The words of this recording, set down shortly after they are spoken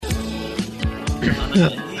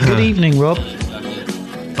Good evening, Rob.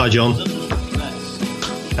 Hi, John.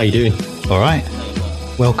 How you doing? All right.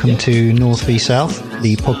 Welcome to North v South,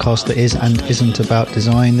 the podcast that is and isn't about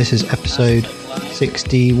design. This is episode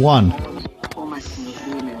 61.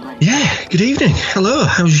 Yeah, good evening. Hello.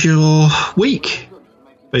 How's your week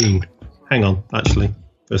been? Hang on, actually.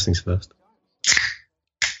 First things first.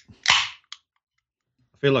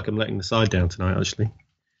 I feel like I'm letting the side down tonight, actually.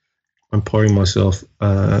 I'm pouring myself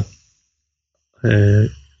a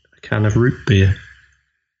can of root beer.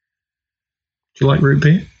 Do you like root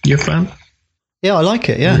beer? You a fan? Yeah, I like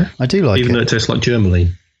it. Yeah. I do like it. Even though it tastes like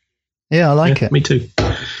Germolene. Yeah, I like it. Me too.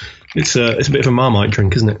 It's a bit of a Marmite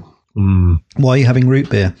drink, isn't it? Why are you having root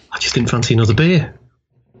beer? I just didn't fancy another beer.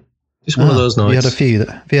 Just one of those nights. You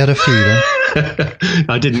had a few then?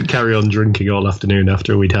 I didn't carry on drinking all afternoon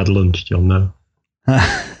after we'd had lunch, John, no. What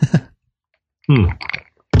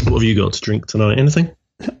have you got to drink tonight? Anything?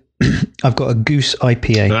 I've got a Goose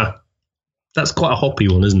IPA. That's quite a hoppy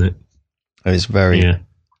one, isn't it? It's very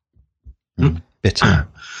bitter.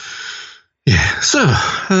 Yeah. So,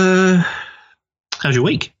 how's your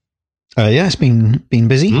week? Yeah, it's been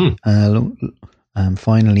busy.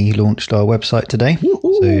 Finally launched our website today.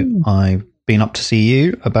 Woo-hoo. So I've been up to see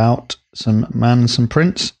you about some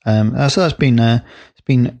prints. So that's been it's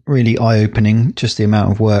been really eye-opening, just the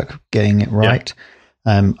amount of work getting it right. Yeah.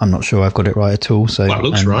 I'm not sure I've got it right at all, so that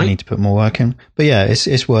looks right. I need to put more work in. But yeah,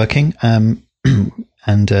 it's working. And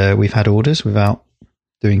we've had orders without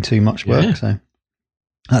doing too much work, so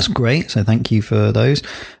that's great. So thank you for those.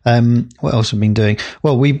 What else have I been doing?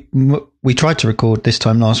 Well, we tried to record this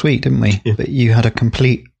time last week, didn't we? Yeah. But you had a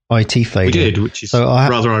complete IT failure. We did, which is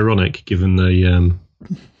rather ironic given the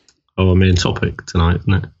our main topic tonight,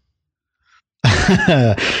 isn't it?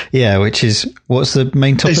 Yeah, which is, what's the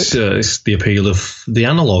main topic? It's the appeal of the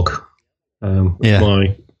analogue.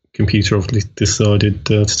 My computer obviously decided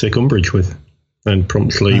to take umbrage with, and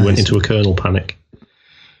promptly went into a kernel panic.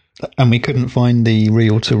 And we couldn't find the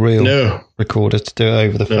reel-to-reel recorder to do it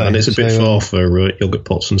over the phone. And it's a bit far for yogurt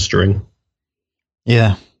pots and string.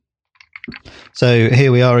 Yeah. So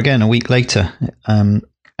here we are again a week later. And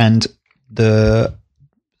the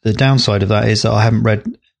downside of that is that I haven't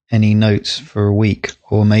read any notes for a week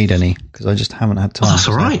or made any because I just haven't had time. Oh, that's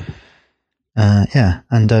all right. Yeah.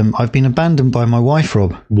 And I've been abandoned by my wife,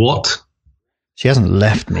 Rob. What? She hasn't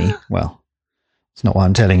left me. Well, it's not what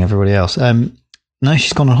I'm telling everybody else. No,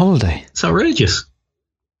 she's gone on holiday. It's outrageous.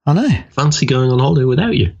 I know. Fancy going on holiday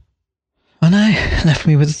without you. I know. Left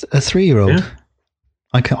me with a 3-year-old. Yeah.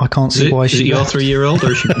 I can't see why she. Is it your 3-year-old,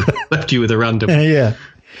 or she left you with a random? Yeah.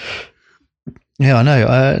 Yeah, I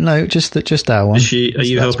know. No, just our one. Are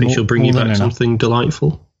you hoping she'll bring you back something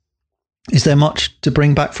delightful? Is there much to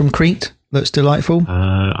bring back from Crete that's delightful?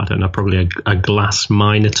 I don't know. Probably a glass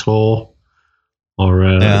minotaur, or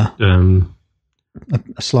a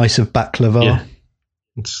slice of baklava. Yeah.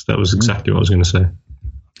 That was exactly what I was going to say.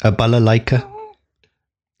 A balalaika.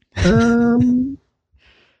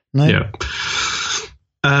 No. Yeah.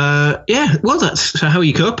 Yeah. Well, so how are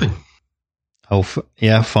you coping? Oh,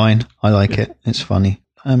 yeah, fine. I like it. It's funny.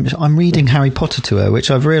 I'm reading Harry Potter to her,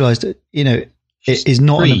 which I've realised, it is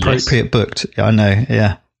not an appropriate book. I know.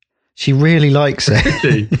 Yeah. She really likes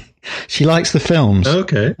it. She likes the films.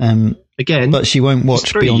 Okay. Again, but she won't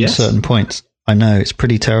watch beyond certain points. I know, it's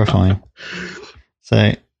pretty terrifying.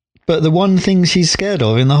 So, but the one thing she's scared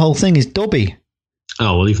of in the whole thing is Dobby.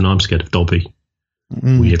 Oh, well, even I'm scared of Dobby.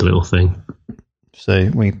 Weird little thing. So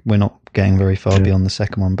we're not getting very far beyond the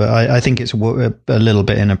second one, but I think it's a little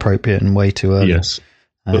bit inappropriate and way too early. Yes.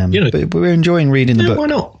 But we're enjoying reading the book. Why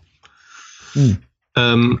not?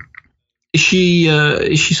 Is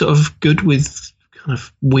she sort of good with kind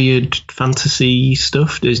of weird fantasy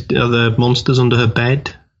stuff? Are there monsters under her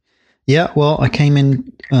bed? Yeah, well, I came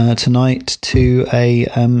in tonight to a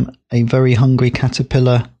very hungry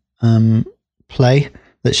caterpillar play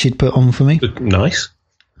that she'd put on for me. Nice.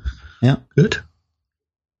 Yeah. Good.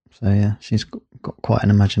 So, yeah, she's got quite an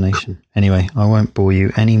imagination. Anyway, I won't bore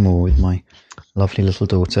you anymore with my lovely little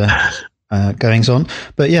daughter goings on.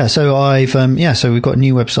 But, yeah, so so we've got a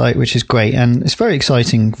new website, which is great. And it's very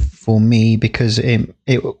exciting for me because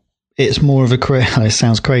it's more of a career. It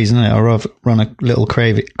sounds crazy, doesn't it? I run a little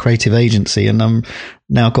creative agency, and I'm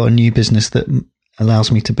now got a new business that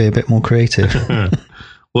allows me to be a bit more creative.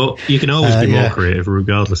 Well, you can always be more creative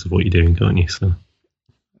regardless of what you're doing, can't you? So.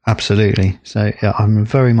 Absolutely. So, yeah, I'm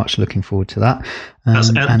very much looking forward to that. By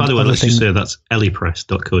the way, let's just say that's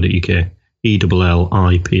ellipress.co.uk.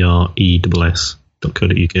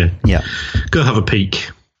 ELLIPRESS.co.uk. Yeah. Go have a peek.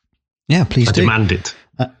 Yeah, please do. Demand it.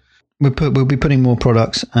 We'll be putting more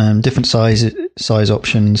products, different size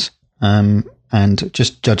options, and and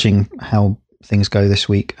just judging how things go this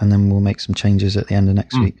week, and then we'll make some changes at the end of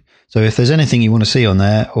next week. So if there's anything you want to see on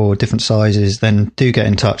there or different sizes, then do get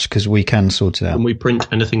in touch because we can sort it out. Can we print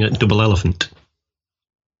anything at double elephant?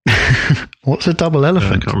 What's a double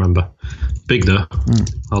elephant? I can't remember. Big though.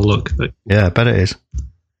 I'll look. Yeah, I bet it is.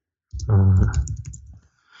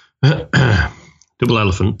 Double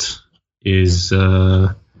elephant is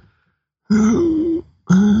how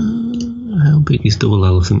big is double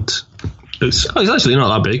elephant? It's actually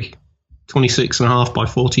not that big. 26.5 by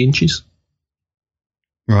 40 inches.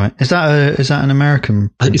 Right. Is that an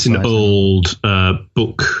American? I think it's an old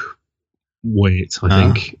book weight,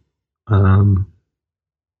 I think.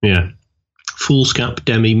 Yeah. Foolscap,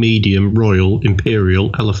 demi, medium, royal,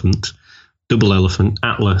 imperial, elephant, double elephant,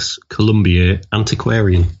 atlas, Columbier,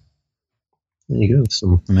 antiquarian. There you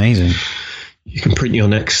go. Amazing. You can print your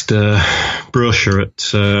next brochure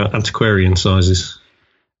at antiquarian sizes,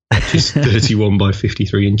 which is 31 by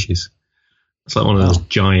 53 inches. It's like one of those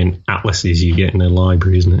giant atlases you get in a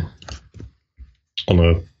library, isn't it? On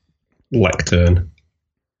a lectern.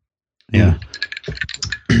 Yeah.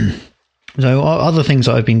 So other things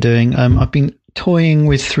that I've been doing, I've been toying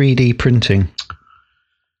with 3D printing.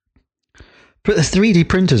 But the 3D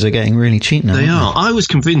printers are getting really cheap now. They are. I was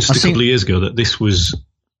convinced a couple of years ago that this was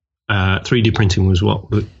 3D printing was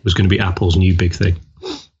what was going to be Apple's new big thing.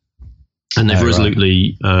 And they've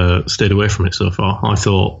resolutely stayed away from it so far. I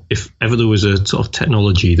thought if ever there was a sort of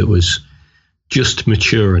technology that was just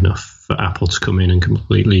mature enough for Apple to come in and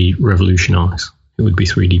completely revolutionise, it would be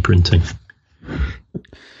 3D printing.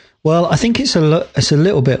 Well, I think it's a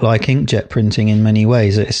little bit like inkjet printing in many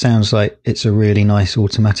ways. It sounds like it's a really nice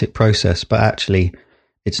automatic process, but actually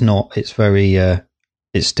it's not. It's very,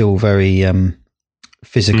 it's still very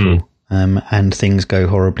physical, and things go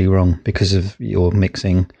horribly wrong because of your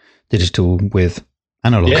mixing digital with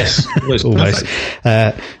analog. Yes, almost.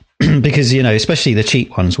 Because, especially the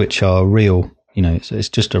cheap ones, which are real, it's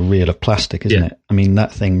just a reel of plastic, isn't it? I mean,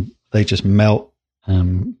 that thing, they just melt.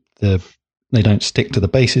 They don't stick to the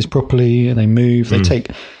bases properly. They move. They take,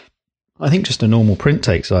 I think just a normal print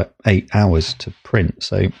takes like 8 hours to print.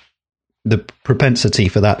 So the propensity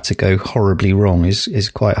for that to go horribly wrong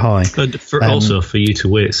is quite high. Also for you to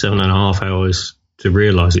wait 7.5 hours to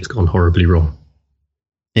realise it's gone horribly wrong.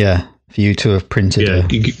 Yeah, for you to have printed. Yeah,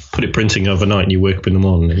 you put it printing overnight and you wake up in the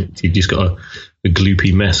morning and you've just got a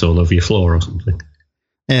gloopy mess all over your floor or something.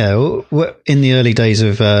 Yeah, well, in the early days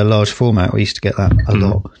of large format, we used to get that a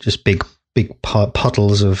lot. Just big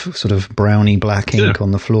puddles of sort of browny black ink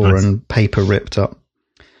on the floor and paper ripped up.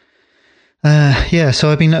 So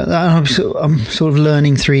I've been. I'm sort of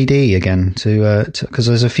learning 3D again because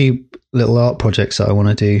there's a few little art projects that I want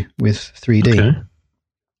to do with 3D. Okay.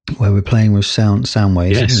 Where we're playing with sound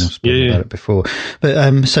waves. Yes. I've spoken about it before.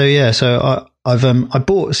 But so I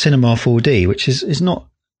bought Cinema 4D, which is not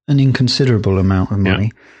an inconsiderable amount of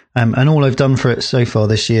money. Yeah. And all I've done for it so far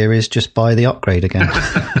this year is just buy the upgrade again.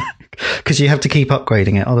 Because you have to keep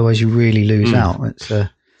upgrading it, otherwise you really lose out. It's a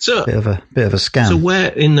bit of a scam. So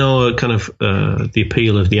where in our kind of the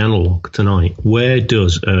appeal of the analog tonight, where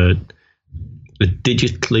does a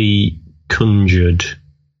digitally conjured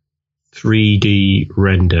 3D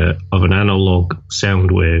render of an analog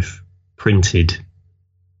sound wave printed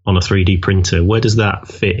on a 3D printer, where does that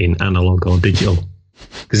fit in analog or digital?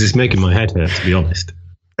 Because it's making my head hurt, to be honest.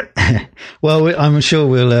 Well, I'm sure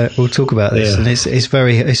we'll talk about this, and it's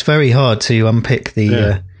very hard to unpick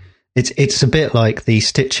the. It's a bit like the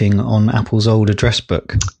stitching on Apple's old address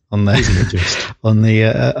book on the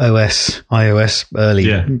iOS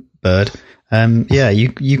early bird.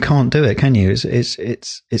 You can't do it, can you?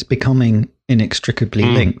 It's becoming inextricably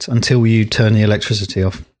linked until you turn the electricity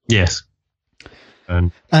off. Yes.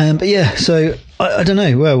 But yeah, so I don't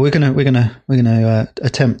know. Well, we're gonna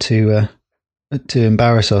attempt to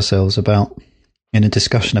embarrass ourselves in a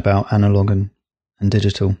discussion about analog and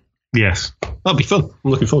digital. Yes, that'll be fun.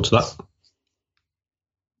 I'm looking forward to that.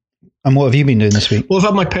 And what have you been doing this week? Well, I've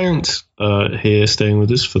had my parents here staying with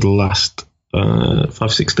us for the last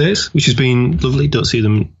 5-6 days, which has been lovely. Don't see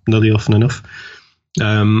them nearly often enough.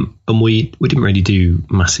 And we didn't really do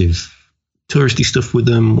massive touristy stuff with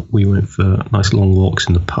them. We went for nice long walks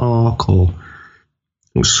in the park, or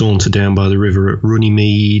saunter down by the river at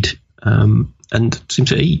Runnymede, and seemed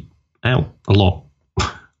to eat out a lot.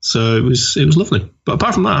 So it was lovely. But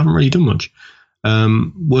apart from that, I haven't really done much.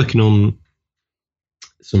 Working on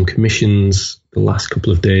some commissions the last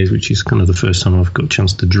couple of days, which is kind of the first time I've got a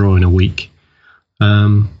chance to draw in a week.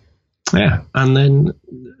 And then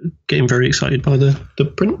getting very excited by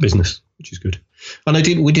the print business, which is good. And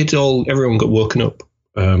everyone got woken up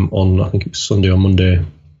on, I think it was Sunday or Monday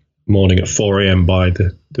morning at 4 a.m. by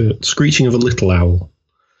the screeching of a little owl,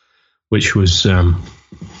 which was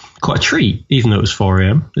quite a treat, even though it was 4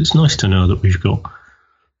 a.m. It's nice to know that we've got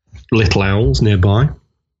little owls nearby,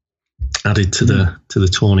 added to the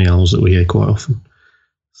tawny owls that we hear quite often.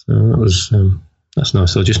 So that's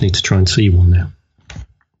nice. I just need to try and see one now.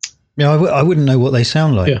 Yeah, I wouldn't know what they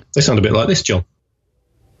sound like. Yeah, they sound a bit like this, John.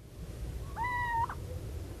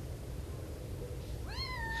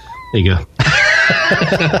 There you go.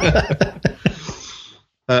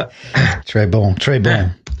 Très bon, très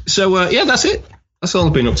bon. So, that's it. That's all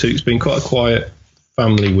I've been up to. It's been quite a quiet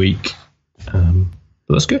family week. But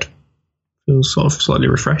that's good. Feel sort of slightly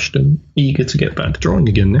refreshed and eager to get back to drawing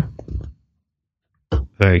again now.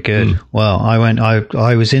 Very good. Well,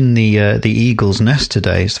 I was in the Eagle's Nest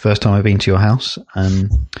today. It's the first time I've been to your house,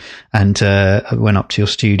 and I went up to your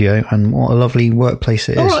studio, and what a lovely workplace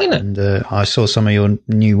it is. Right, isn't it? And I saw some of your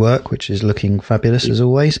new work, which is looking fabulous as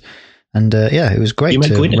always. And it was great to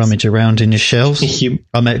Gwyneth. rummage around in your shelves.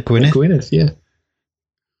 I met Gwyneth. Gwyneth, yeah.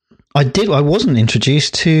 I did. I wasn't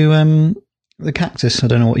introduced to the cactus. I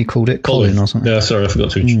don't know what you called it, Colin or something. No, sorry, I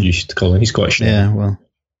forgot to introduce you to Colin. He's quite shy. Yeah, well.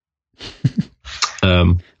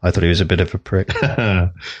 I thought he was a bit of a prick.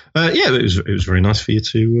 It was very nice for you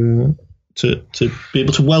to be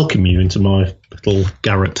able to welcome you into my little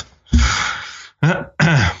garret.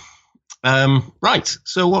 Right.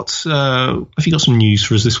 So, what's have you got some news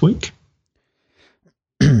for us this week?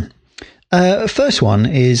 First one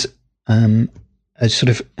is a sort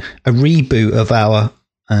of a reboot of our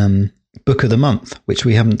book of the month, which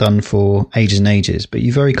we haven't done for ages and ages. But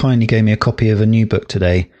you very kindly gave me a copy of a new book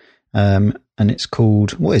today. And it's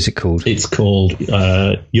called, what is it called? It's called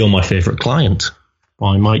You're My Favourite Client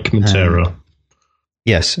by Mike Montero.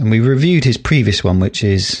 Yes, and we reviewed his previous one, which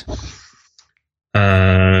is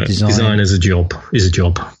Design is a Job.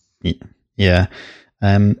 Yeah.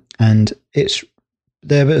 And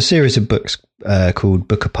they're a series of books called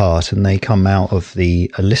Book Apart, and they come out of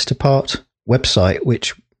the List Apart website,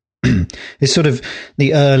 which is sort of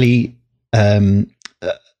the early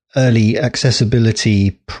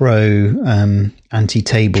accessibility pro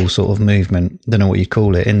anti-table sort of movement. Don't know what you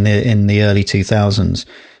call it in the early 2000s.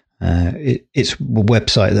 It's a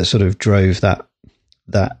website that sort of drove that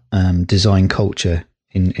design culture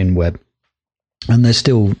in web, and they're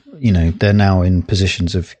still, they're now in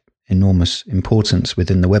positions of enormous importance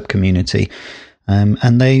within the web community,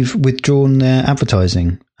 and they've withdrawn their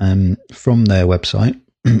advertising from their website,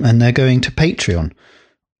 and they're going to Patreon.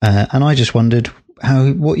 And I just wondered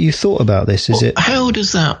what you thought about this. How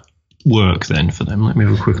does that work then for them? Let me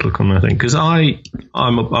have a quick look on my thing, because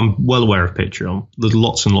I'm well aware of Patreon. There's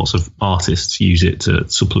lots and lots of artists use it to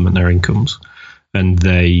supplement their incomes, and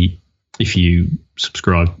if you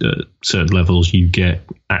subscribe at certain levels, you get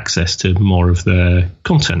access to more of their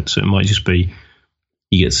content. So it might just be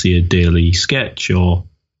you get to see a daily sketch, or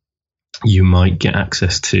you might get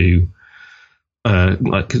access to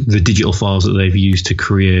like the digital files that they've used to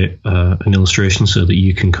create an illustration, so that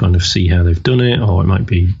you can kind of see how they've done it, or it might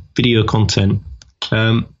be video content.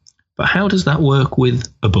 But how does that work with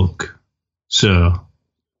a book?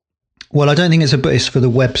 Well, I don't think it's a book. It's for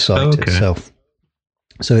the website itself.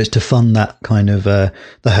 So it's to fund that kind of the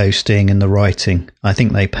hosting and the writing. I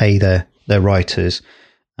think they pay their writers.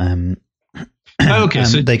 So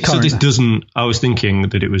this doesn't. I was thinking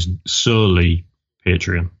that it was solely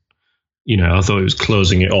Patreon. I thought it was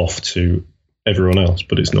closing it off to everyone else,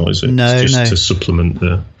 but it's not, is it? No, it's just to supplement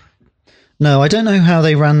the... No, I don't know how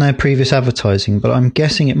they ran their previous advertising, but I'm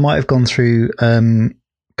guessing it might have gone through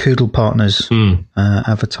Koodle Partners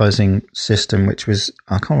advertising system, which was,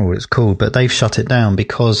 I can't remember what it's called, but they've shut it down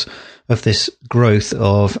because of this growth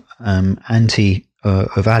of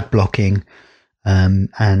of ad blocking and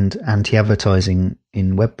anti-advertising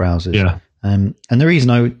in web browsers. Yeah. And the reason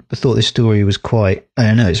I thought this story was quite,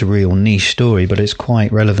 I know it's a real niche story, but it's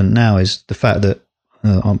quite relevant now, is the fact that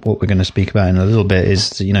what we're going to speak about in a little bit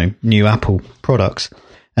is, new Apple products,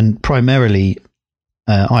 and primarily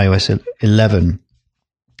iOS 11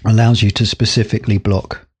 allows you to specifically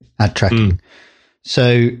block ad tracking.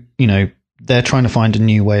 So, they're trying to find a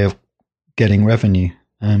new way of getting revenue.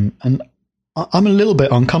 And I'm a little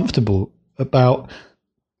bit uncomfortable about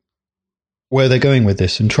where they're going with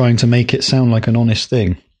this and trying to make it sound like an honest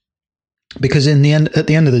thing, because at the end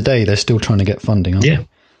of the day, they're still trying to get funding. Aren't they?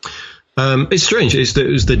 It's strange. It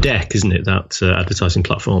was the Deck, isn't it? That advertising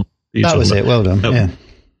platform. That was it. Well done. Yeah.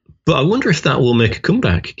 But I wonder if that will make a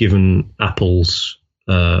comeback, given Apple's,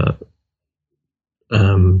 this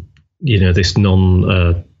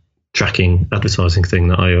non-tracking advertising thing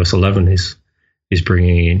that iOS 11 is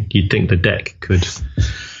bringing in. You'd think the Deck could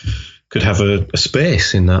could have a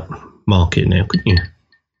space in that market now, couldn't you?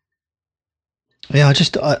 Yeah, I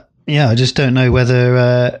just don't know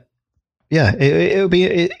whether. It'll be.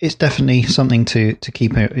 It's definitely something to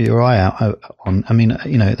keep your eye out on. I mean,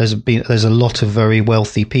 there's a lot of very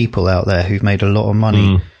wealthy people out there who've made a lot of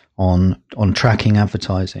money on tracking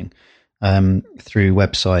advertising through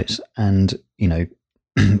websites, and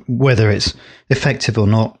whether it's effective or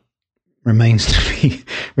not remains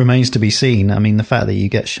to be seen. I mean, the fact that you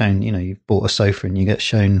get shown, you've bought a sofa and you get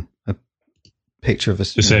shown a picture of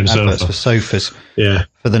adverts sofa for sofas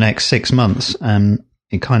for the next 6 months,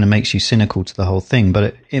 it kind of makes you cynical to the whole thing.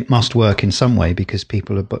 But it must work in some way because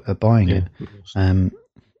people are buying it.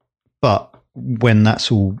 But when that's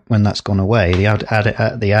gone away,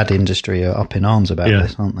 the ad industry are up in arms about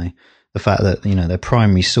this, aren't they? The fact that their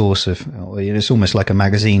primary source of it's almost like a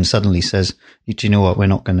magazine suddenly says, "Do you know what? We're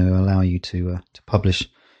not going to allow you to publish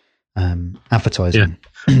advertising."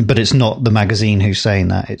 But it's not the magazine who's saying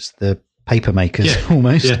that; it's the paper makers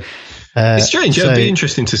almost. Yeah. It's strange. It'd be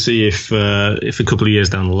interesting to see if a couple of years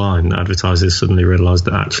down the line, advertisers suddenly realise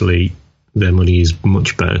that actually their money is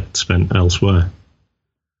much better spent elsewhere.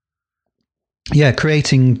 Yeah,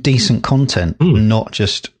 creating decent content, not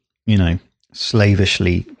just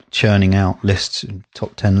slavishly churning out lists,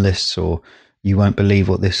 top 10 lists, or you won't believe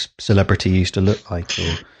what this celebrity used to look like.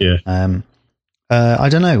 Or, I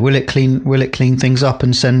don't know. Will it clean things up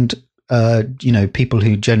and send people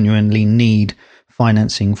who genuinely need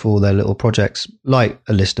financing for their little projects, like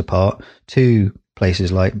a list apart, to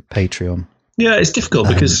places like Patreon? Yeah, it's difficult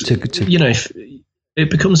because if it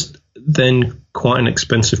becomes then quite an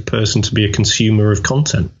expensive person to be a consumer of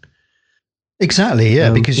content. Exactly.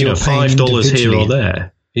 Yeah, because you're paying $5 here or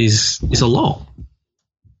there is a lot.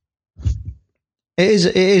 It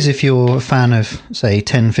is if you're a fan of, say,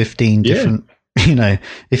 10, 15 different,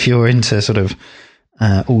 if you're into sort of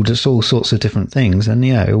all sorts of different things, and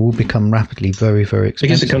it will become rapidly very, very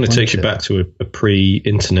expensive. I guess it kind of takes you back to a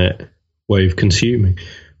pre-internet way of consuming,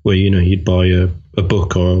 where you'd buy a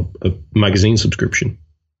book or a magazine subscription,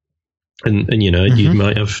 and you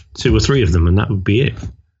might have 2 or 3 of them, and that would be it.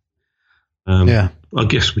 I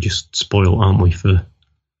guess we're just spoiled, aren't we, for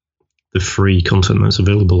the free content that's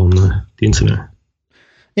available on the internet.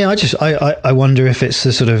 Yeah, I wonder if it's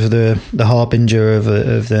the sort of the harbinger of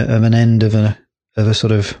an end of a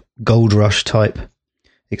sort of gold rush type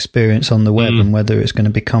experience on the web, and whether it's going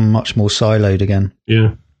to become much more siloed again.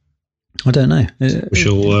 Yeah, I don't know. We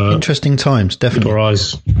shall interesting times, definitely. Keep our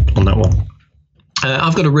eyes on that one.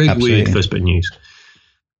 I've got a really weird first bit of news.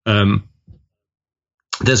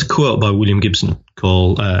 There's a quote by William Gibson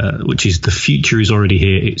called, which is, "The future is already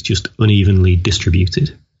here, it's just unevenly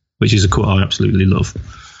distributed," which is a quote I absolutely love.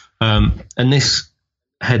 And this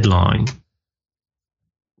headline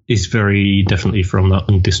is very definitely from that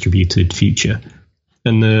undistributed future.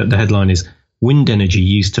 And the headline is, "Wind energy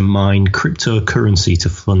used to mine cryptocurrency to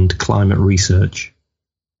fund climate research,"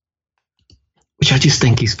 which I just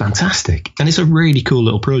think is fantastic. And it's a really cool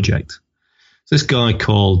little project. So this guy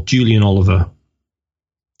called Julian Oliver,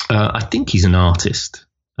 I think he's an artist,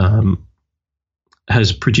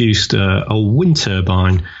 has produced a wind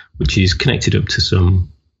turbine which is connected up to some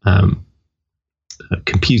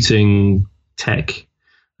computing tech.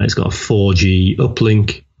 And it's got a 4G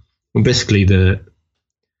uplink. And basically the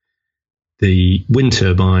wind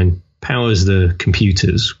turbine powers the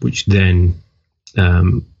computers, which then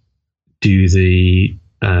do the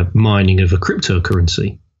mining of a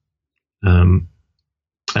cryptocurrency.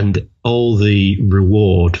 And all the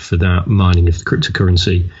reward for that mining of the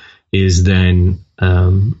cryptocurrency is then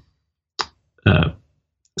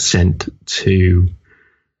sent to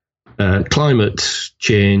climate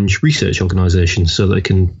change research organizations so they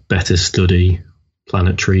can better study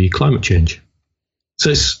planetary climate change. So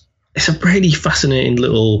it's a really fascinating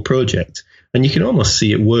little project, and you can almost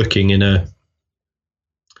see it working in a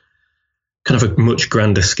kind of a much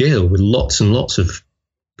grander scale with lots and lots of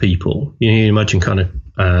people. You imagine kind of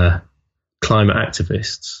climate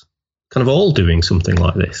activists kind of all doing something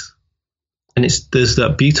like this, and there's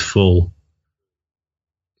that beautiful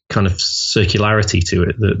kind of circularity to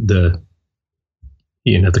it, that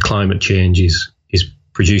the climate change is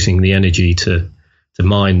producing the energy to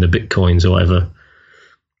mine the bitcoins or whatever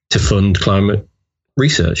to fund climate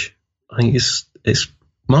research. I think it's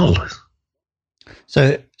marvelous.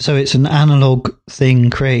 So it's an analog thing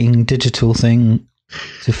creating digital thing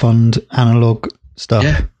to fund analog stuff.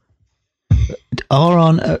 Yeah.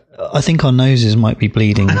 I think our noses might be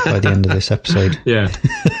bleeding by the end of this episode. Yeah,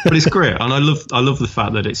 but it's great, and I love the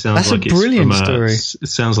fact that it sounds That's like a brilliant it's from story. It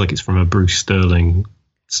sounds like it's from a Bruce Sterling.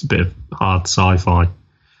 It's a bit of hard sci-fi.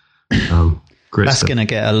 Great That's stuff. going to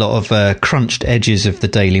get a lot of crunched edges of the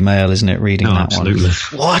Daily Mail, isn't it, reading that absolutely.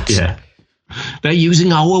 one? What? Yeah. They're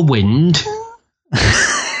using our wind.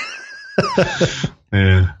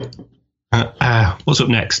 Yeah. What's up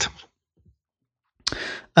next?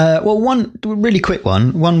 Well, one really quick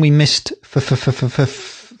one we missed for a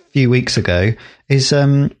few weeks ago is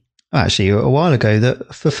actually a while ago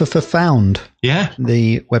that Found. Yeah.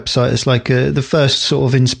 The website is like the first sort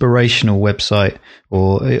of inspirational website,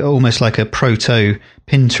 or almost like a proto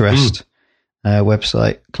Pinterest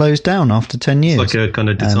website, closed down after 10 years. It's like a kind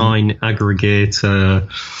of design aggregator,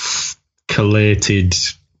 collated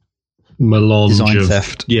melange design of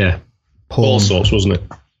theft. Yeah. Porn. All sorts, wasn't it?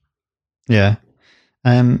 Yeah.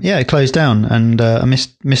 It closed down, and I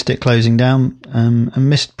missed it closing down, and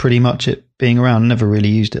missed pretty much it being around. Never really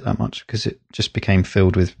used it that much because it just became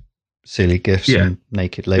filled with silly GIFs and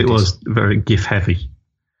naked ladies. It was very GIF heavy.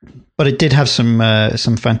 But it did have some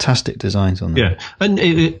fantastic designs on there. Yeah, and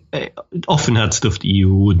it often had stuff that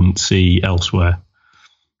you wouldn't see elsewhere,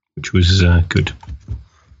 which was good.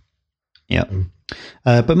 Yeah.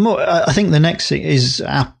 But more, I think the next thing is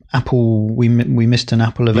Apple. We missed an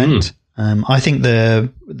Apple event. I think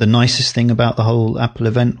the nicest thing about the whole Apple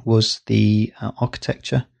event was the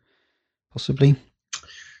architecture, possibly.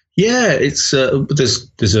 Yeah, it's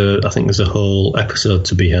there's a whole episode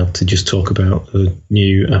to be had to just talk about the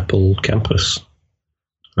new Apple campus.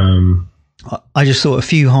 I just thought a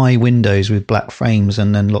few high windows with black frames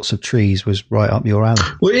and then lots of trees was right up your alley.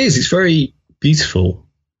 Well, it is. It's very beautiful,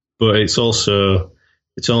 but it's almost a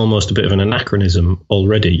bit of an anachronism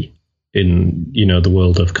already in, the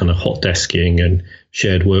world of kind of hot desking and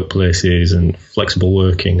shared workplaces and flexible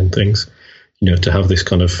working and things, to have this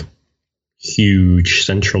kind of huge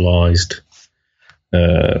centralized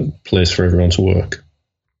place for everyone to work.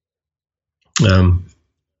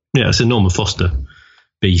 It's a Norman Foster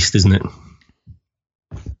beast, isn't it?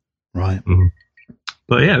 Right. Mm-hmm.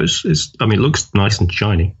 But yeah, it looks nice and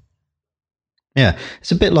shiny. Yeah,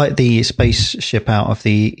 it's a bit like the spaceship out of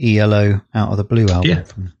the ELO Out of the Blue album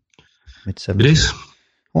from mid-70s. It is.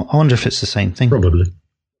 I wonder if it's the same thing. Probably.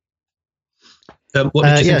 What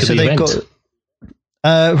did you think of the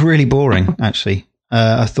event? Really boring, actually.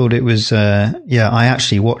 I thought it was, I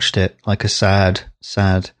actually watched it like a sad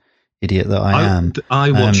idiot that I am.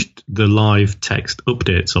 I watched the live text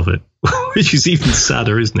updates of it, which is even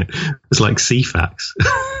sadder, isn't it? It's like CFAX.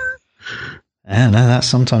 Yeah, no, that's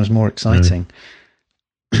sometimes more exciting.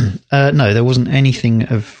 No, there wasn't anything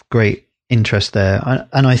of great interest there,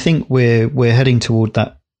 and I think we're heading towards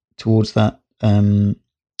that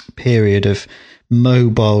period of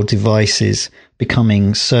mobile devices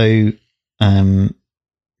becoming so,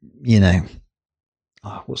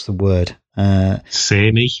 what's the word?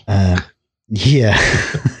 Samey. Yeah,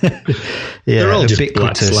 They're all just black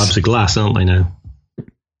ubiquitous slabs of glass, aren't they now?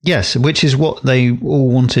 Yes, which is what they all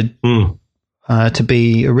wanted to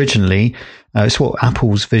be originally. It's what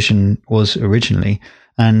Apple's vision was originally.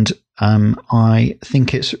 And I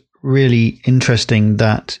think it's really interesting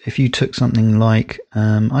that if you took something like,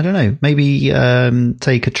 I don't know, maybe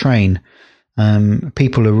take a train.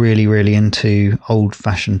 People are really, really into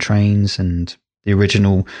old-fashioned trains and the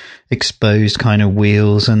original exposed kind of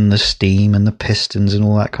wheels and the steam and the pistons and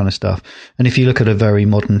all that kind of stuff. And if you look at a very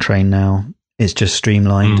modern train now, it's just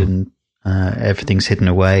streamlined and everything's hidden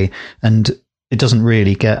away, and it doesn't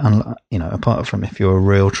really get, apart from if you're a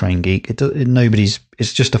real train geek,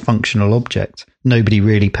 it's just a functional object. Nobody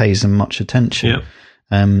really pays them much attention. Yep.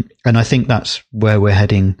 And I think that's where we're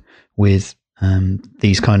heading with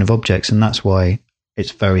these kind of objects, and that's why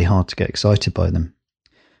it's very hard to get excited by them.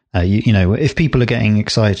 If people are getting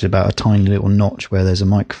excited about a tiny little notch where there's a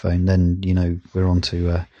microphone, then we're on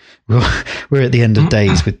to we're at the end of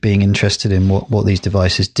days with being interested in what these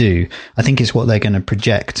devices do. I think it's what they're going to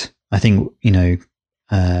project. I think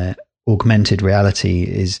augmented reality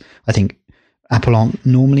is. I think Apple aren't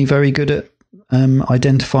normally very good at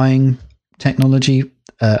identifying technology.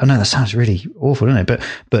 I know that sounds really awful, doesn't it?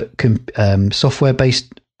 But software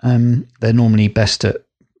based, they're normally best at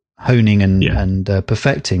honing and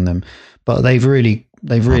perfecting them, but they've really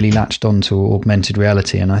latched onto augmented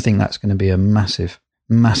reality, and I think that's going to be a massive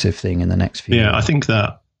thing in the next few years. I think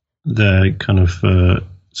that the kind of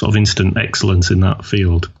sort of instant excellence in that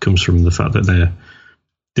field comes from the fact that they're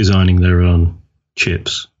designing their own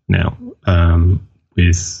chips now,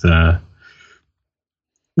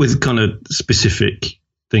 with kind of specific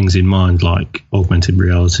things in mind, like augmented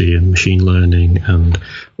reality and machine learning, and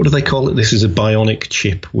what do they call it? This is a bionic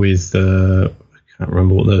chip with I can't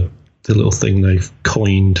remember what the little thing they've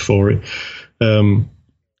coined for it. But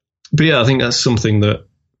yeah, I think that's something that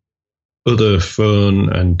other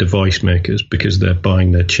phone and device makers because they're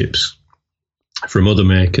buying their chips from other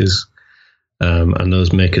makers, and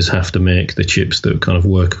those makers have to make the chips that kind of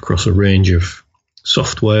work across a range of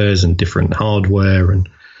softwares and different hardware and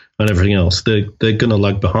everything else. They're going to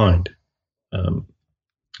lag behind,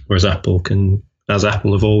 whereas Apple as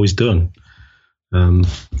Apple have always done.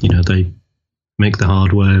 They make the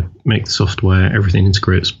hardware, make the software, everything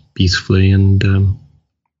integrates beautifully, and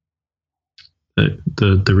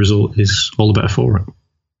the result is all the better for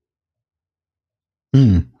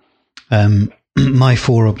it. My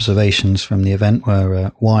 4 observations from the event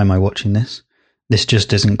were, why am I watching this? This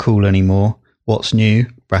just isn't cool anymore. What's new?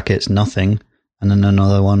 Brackets, nothing. And then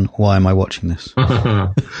another one, why am I watching this?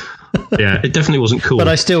 Yeah, it definitely wasn't cool. But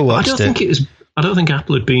I still watched it. I don't think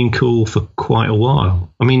Apple had been cool for quite a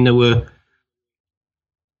while. I mean, they were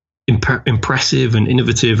impressive and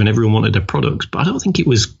innovative, and everyone wanted their products. But I don't think they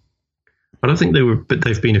were. But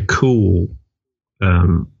they've been a cool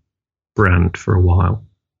brand for a while,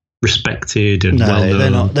 respected and well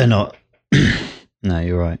known. They're not. No,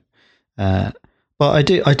 you're right. But I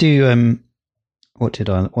do. What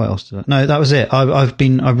else did I? No, that was it.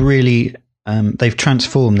 I've really. They've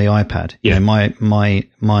transformed the iPad. Yeah. My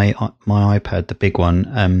iPad, the big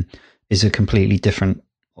one, is a completely different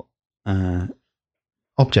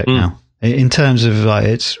object now in terms of like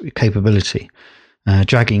its capability.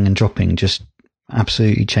 Dragging and dropping just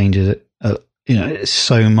absolutely changes it. It's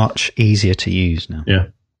so much easier to use now. Yeah.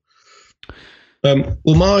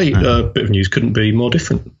 Well, my bit of news couldn't be more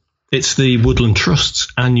different. It's the Woodland Trust's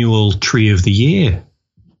annual Tree of the Year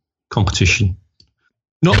competition.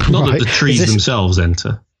 Not that the trees themselves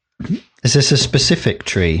enter. Is this a specific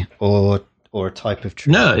tree or a type of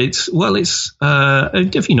tree? No,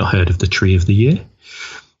 have you not heard of the Tree of the Year?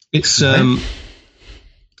 It's something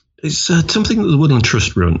that the Woodland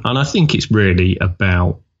Trust run, and I think it's really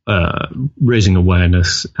about raising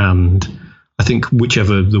awareness. And I think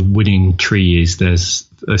whichever the winning tree is, there's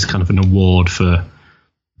kind of an award for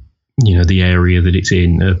the area that it's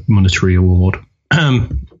in, a monetary award.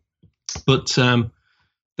 But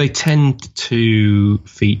they tend to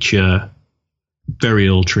feature very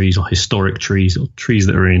old trees or historic trees or trees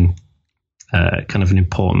that are in kind of an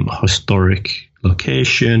important historic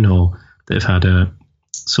location, or they've had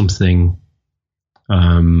something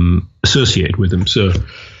associated with them. So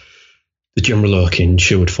the General Oak in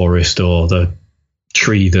Sherwood Forest, or the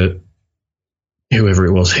tree that whoever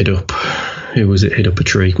it was hid up. Who was it hid up a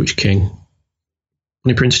tree? Which king?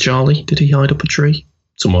 Only Prince Charlie? Did he hide up a tree?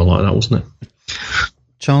 Somewhere like that, wasn't it?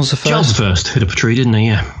 Charles I. Charles I hid up a tree, didn't he?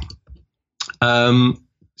 Yeah.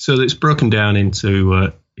 So it's broken down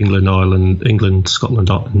into England, Scotland,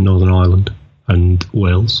 Northern Ireland, and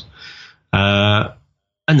Wales. And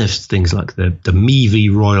there's things like the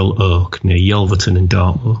Meavy Royal Oak near Yelverton in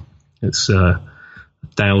Dartmoor. It's a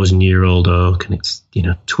 1,000-year-old oak, and it's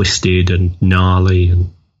twisted and gnarly,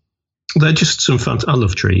 and they're just some I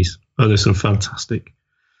love trees. There's some fantastic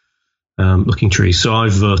looking trees. So I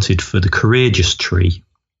voted for the Courageous tree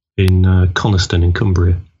in Coniston in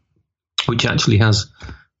Cumbria, which actually has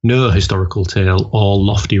no historical tale or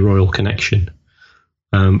lofty royal connection,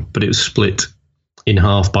 but it was split in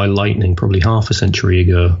half by lightning probably half a century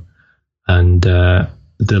ago, and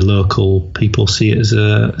the local people see it as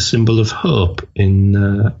a symbol of hope in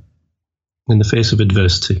the face of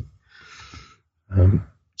adversity.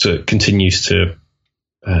 So it continues to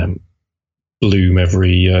bloom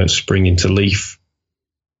every spring into leaf,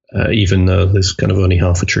 even though there's kind of only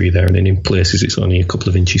half a tree there, and then in places it's only a couple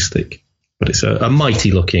of inches thick. But it's a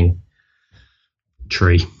mighty looking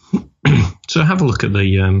tree. So have a look at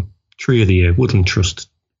the Tree of the Year,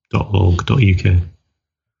 woodlandtrust.org.uk,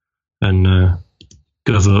 and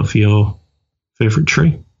go vote for your favourite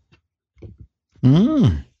tree.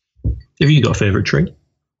 Have you got a favourite tree?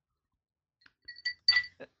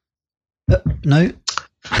 No.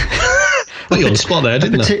 Put you on the spot there,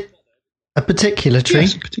 didn't I? A particular tree?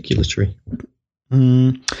 Yes, a particular tree.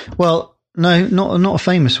 Well, no, not a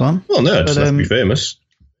famous one. Well, no, it doesn't have to be famous.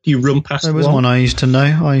 Do you run past there was one I used to know.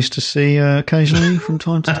 I used to see occasionally from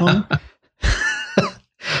time to time.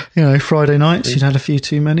 Friday nights, you'd had a few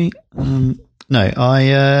too many. No,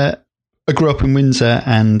 I grew up in Windsor,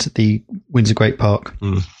 and the Windsor Great Park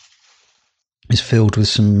is filled with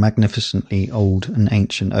some magnificently old and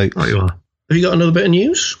ancient oaks. Right, you are. Have you got another bit of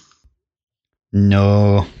news?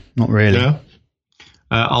 No, not really. No?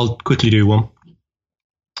 I'll quickly do one.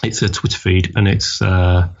 It's a Twitter feed, and it's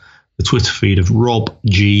the Twitter feed of Rob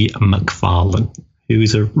G. McFarlane, who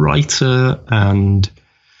is a writer and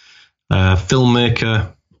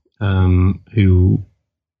filmmaker who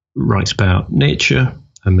writes about nature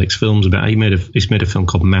and makes films about. He's made a film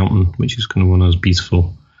called Mountain, which is kind of one of those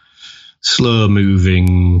beautiful, slow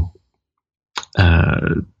moving,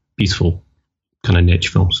 beautiful kind of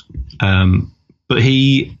nature films. But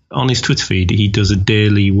he, on his Twitter feed, he does a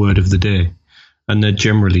daily word of the day, and they're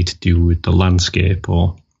generally to do with the landscape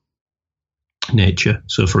or nature.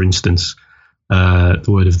 So, for instance, the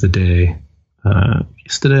word of the day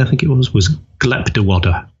yesterday, I think it was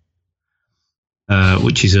gleptowada,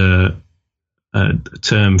 which is a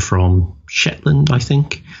term from Shetland, I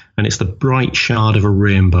think, and it's the bright shard of a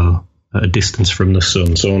rainbow at a distance from the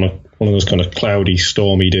sun. So on one of those kind of cloudy,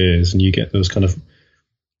 stormy days, and you get those kind of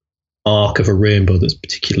arc of a rainbow that's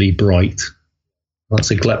particularly bright. That's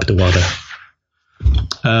a gleptowada.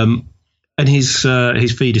 And his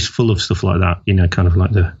feed is full of stuff like that, kind of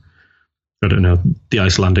like the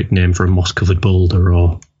Icelandic name for a moss-covered boulder,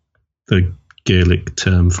 or the Gaelic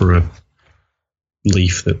term for a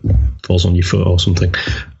leaf that falls on your foot or something.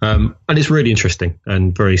 And it's really interesting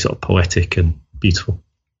and very sort of poetic and beautiful.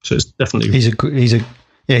 So it's definitely he's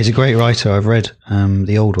a great writer. I've read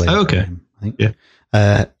The Old Way. Oh, okay. I think. Yeah.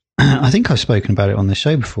 I think I've spoken about it on the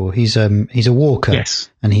show before. He's a walker,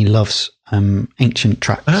 yes, and he loves ancient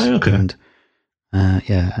tracks. Oh, okay. And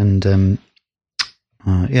I'm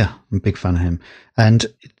a big fan of him. And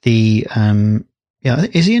the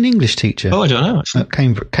is he an English teacher? Oh, I don't know. Actually.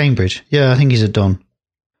 At Cambridge. Yeah, I think he's a Don.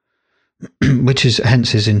 Which is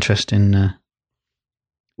hence his interest in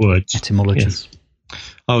words, etymology. Yes.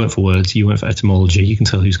 I went for words. You went for etymology. You can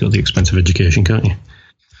tell who's got the expensive education, can't you?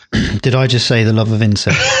 Did I just say the love of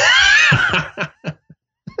insects?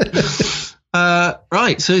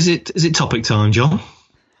 Right. So is it topic time, John?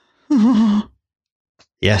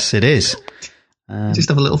 Yes, it is. Just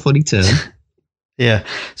have a little funny turn. Yeah.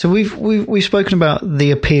 So we've spoken about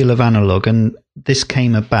the appeal of analog, and this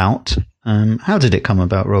came about. How did it come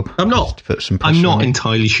about, Rob? I'm not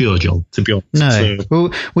entirely sure, John. To be honest. No.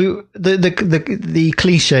 So. Well, the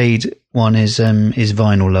cliched one is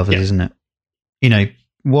vinyl lovers, isn't it?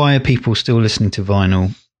 Why are people still listening to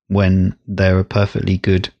vinyl when there are perfectly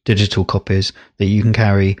good digital copies that you can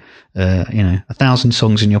carry? 1,000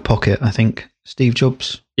 songs in your pocket. I think Steve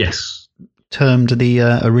Jobs, termed the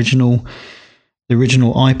original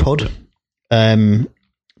iPod.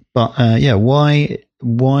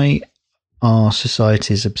 Why are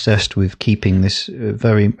societies obsessed with keeping this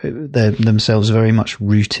themselves very much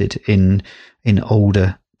rooted in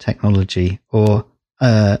older technology? Or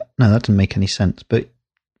no, that doesn't make any sense. But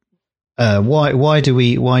why do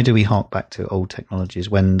we hark back to old technologies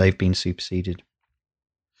when they've been superseded?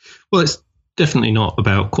 Well, it's definitely not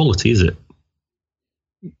about quality, is it?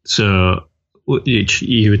 So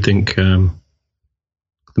you would think the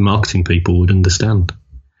marketing people would understand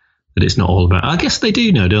that it's not all about. I guess they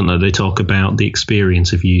do know, don't they? They talk about the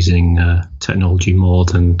experience of using technology more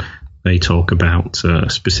than they talk about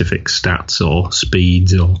specific stats or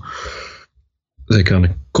speeds or the kind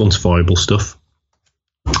of quantifiable stuff.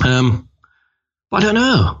 But I don't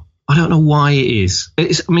know. I don't know why it is.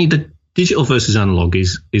 The digital versus analog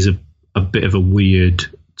is a bit of a weird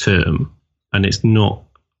term, and it's not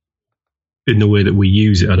in the way that we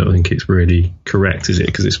use it. I don't think it's really correct, is it?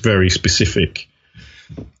 Because it's very specific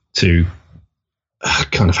to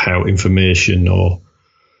kind of how information or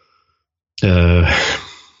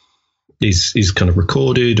is kind of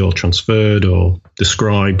recorded or transferred or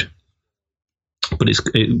described. But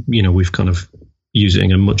we've kind of used it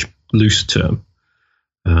in a much looser term.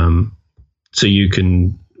 So we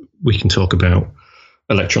can talk about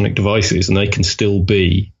electronic devices, and they can still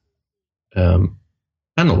be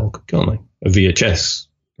analog, can't they? A VHS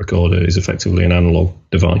recorder is effectively an analog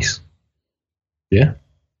device. Yeah.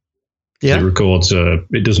 Yeah. It records.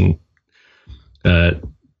 It doesn't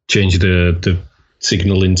change the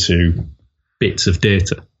signal into bits of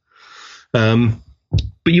data. But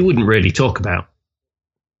you wouldn't really talk about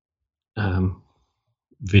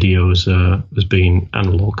videos as being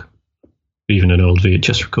analog, even an old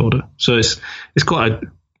VHS recorder. So it's quite.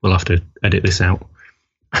 We'll have to edit this out.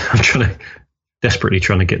 I'm desperately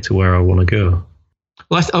trying to get to where I want to go.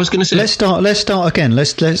 Well, I was going to say. Let's start again.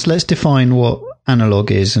 Let's define what analog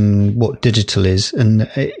is and what digital is, and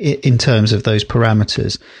in terms of those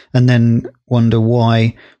parameters, and then wonder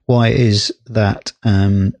why is that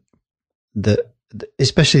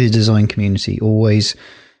especially the design community always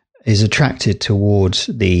is attracted towards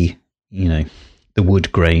the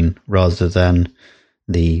wood grain rather than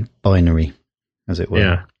the binary, as it were.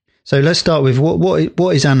 Yeah. So let's start with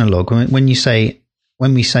what is analog? When we say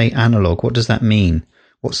analog, what does that mean?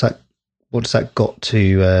 What does that got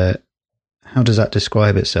to? How does that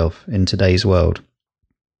describe itself in today's world?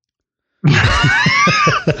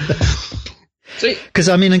 Because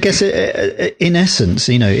I mean, I guess in essence,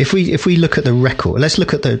 if we look at the record, let's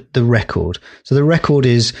look at the record. So the record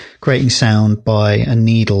is creating sound by a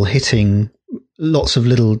needle hitting lots of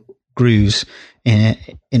little grooves in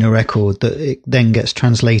a record that it then gets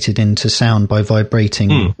translated into sound by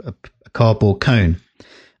vibrating a cardboard cone.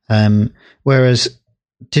 Whereas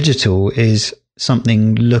digital is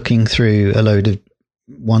something looking through a load of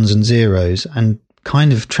ones and zeros and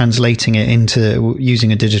kind of translating it into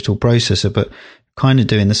using a digital processor, but kind of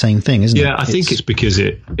doing the same thing, isn't it? Yeah, I think it's because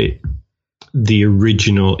the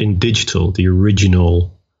original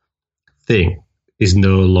thing is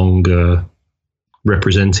no longer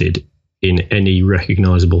represented in any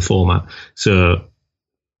recognizable format. So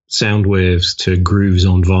sound waves to grooves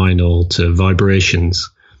on vinyl to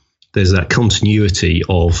vibrations, there's that continuity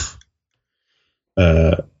of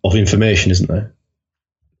information, isn't there?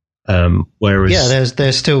 Whereas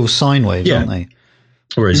there's still sine waves, aren't they?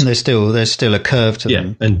 Whereas there's still a curve to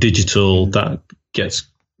them. And digital that gets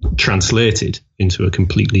translated into a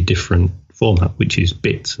completely different format, which is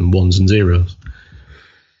bits and ones and zeros.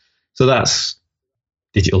 So that's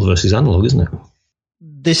digital versus analog, isn't it?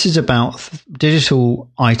 This is about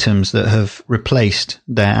digital items that have replaced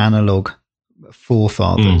their analog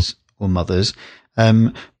forefathers or mothers,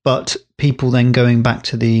 but people then going back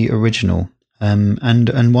to the original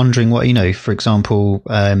and wondering what, for example,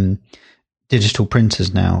 digital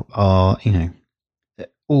printers now are,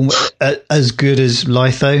 almost as good as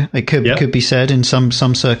litho. It could be said in some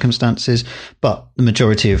circumstances, but the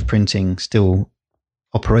majority of printing still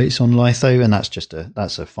operates on litho, and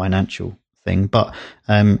that's a financial thing. But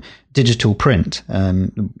digital print,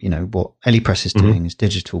 what Elipress is doing is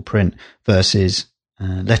digital print versus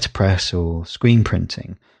letterpress or screen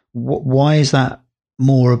printing. Why is that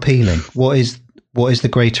more appealing? What is the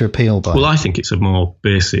greater appeal by? Well, I think it's a more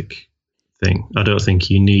basic thing. I don't think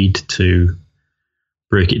you need to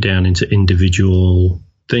break it down into individual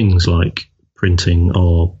things like printing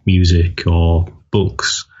or music or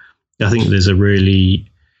books. I think there's a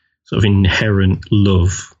really sort of inherent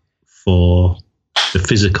love for the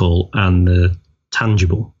physical and the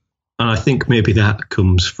tangible. And I think maybe that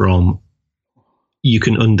comes from you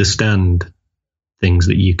can understand things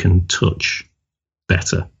that you can touch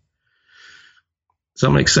better. Does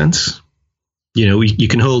that make sense? You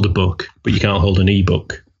can hold a book, but you can't hold an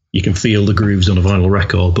e-book. You can feel the grooves on a vinyl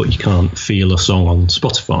record, but you can't feel a song on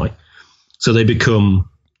Spotify. So they become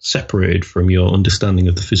separated from your understanding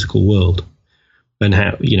of the physical world. And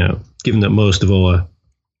how, given that most of our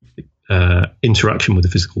interaction with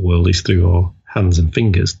the physical world is through our hands and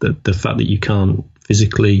fingers, that the fact that you can't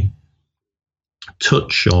physically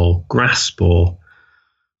touch or grasp or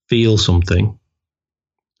feel something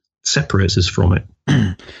separates us from it.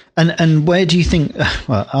 And where do you think,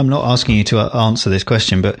 well, I'm not asking you to answer this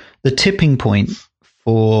question, but the tipping point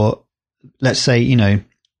for, let's say,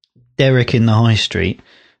 Derek in the high street,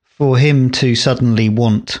 for him to suddenly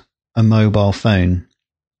want a mobile phone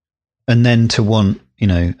and then to want,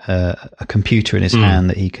 a computer in his hand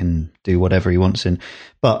that he can do whatever he wants in.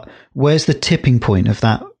 But where's the tipping point of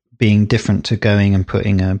that being different to going and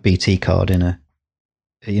putting a BT card in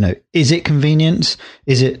is it convenience?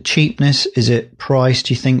 Is it cheapness? Is it price?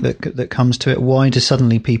 Do you think that comes to it? Why do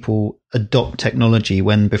suddenly people adopt technology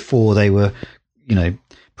when before they were,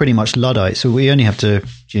 pretty much Luddites? So we only have to,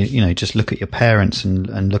 just look at your parents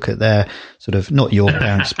and look at their sort of, not your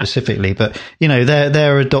parents specifically, but,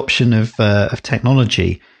 their adoption of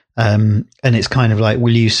technology. And it's kind of like,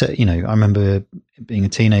 will you set, I remember being a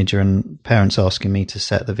teenager and parents asking me to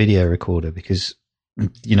set the video recorder because,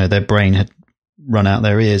 their brain had run out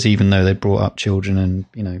their ears, even though they brought up children and,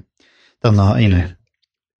 done that,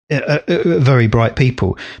 very bright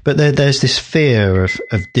people. But there's this fear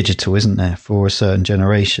of digital, isn't there, for a certain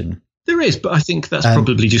generation? There is, but I think that's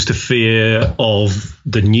probably just a fear of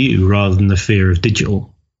the new rather than the fear of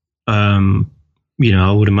digital. I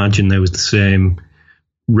would imagine there was the same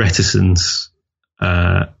reticence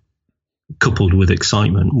coupled with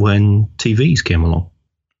excitement when TVs came along.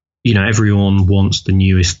 Everyone wants the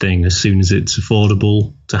newest thing as soon as it's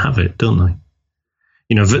affordable to have it, don't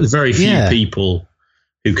they? Very few people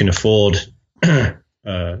who can afford a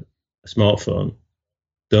smartphone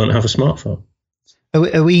don't have a smartphone.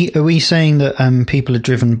 Are we saying that people are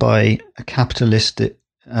driven by a capitalistic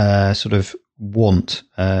sort of want,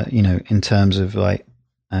 in terms of like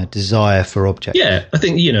desire for objects? Yeah, I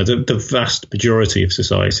think the vast majority of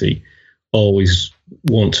society always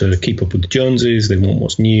want to keep up with the Joneses. They want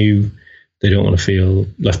what's new. They don't want to feel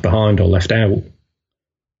left behind or left out.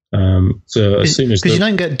 So as soon as because you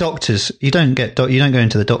don't get doctors, you don't go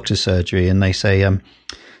into the doctor's surgery and they say,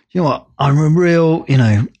 You know what? I'm a real,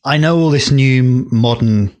 I know all this new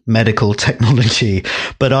modern medical technology,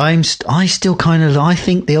 but I still I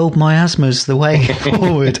think the old miasma's the way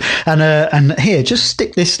forward. And here, just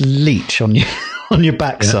stick this leech on your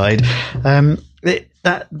backside. Yeah.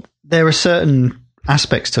 That there are certain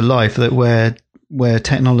aspects to life that where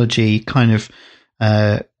technology kind of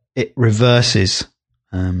it reverses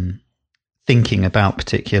thinking about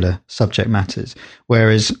particular subject matters,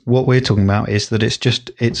 whereas what we're talking about is that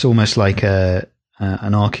it's almost like an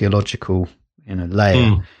archaeological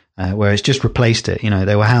layer, where it's just replaced it.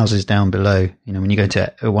 There were houses down below. When you go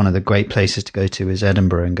to one of the great places to go to is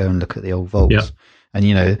Edinburgh and go and look at the old vaults,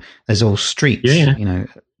 and there's all streets,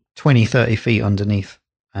 20, 30 feet underneath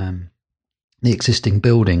the existing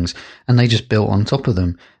buildings, and they just built on top of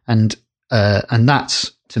them, and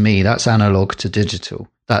that's, to me, that's analog to digital.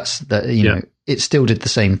 That's that it still did the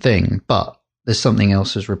same thing, but there's something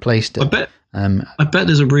else has replaced it. I bet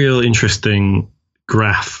there's a real interesting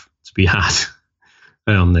graph to be had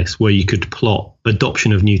on this, where you could plot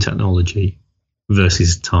adoption of new technology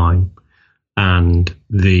versus time, and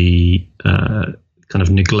the kind of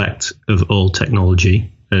neglect of old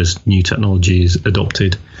technology as new technology is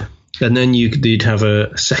adopted, and then you'd have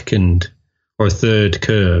a second or a third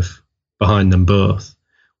curve behind them both,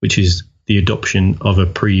 which is the adoption of a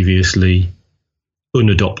previously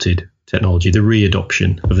unadopted technology, the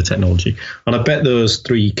readoption of a technology. And I bet those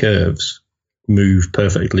three curves move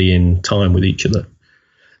perfectly in time with each other.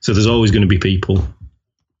 So there's always going to be people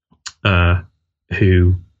there's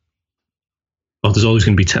always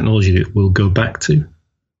going to be technology that we'll go back to,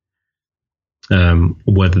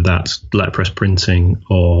 whether that's letterpress printing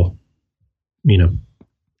or,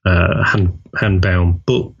 hand-bound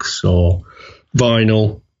books or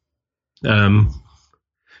vinyl.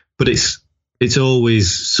 But it's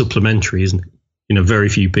always supplementary, isn't it? Very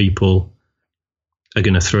few people are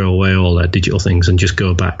going to throw away all their digital things and just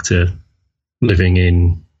go back to living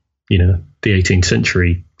in, the 18th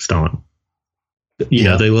century style.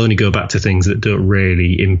 They'll only go back to things that don't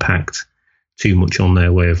really impact too much on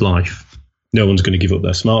their way of life. No one's going to give up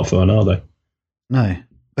their smartphone, are they? No,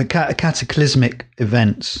 but cataclysmic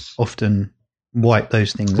events often wipe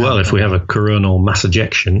those things out. Well, if we have a coronal mass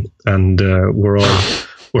ejection and we're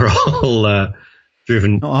all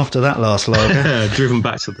driven, not after that last lager, driven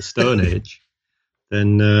back to the Stone Age,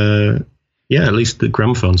 then at least the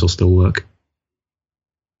gramophones will still work.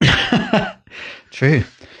 True.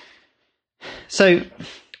 So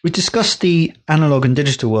we discussed the analog and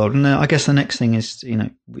digital world, and I guess the next thing is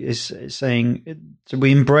saying, so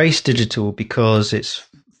we embrace digital because it's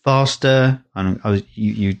faster.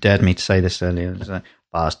 You dared me to say this earlier.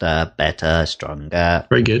 Faster, better, stronger.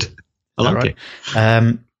 Very good. I like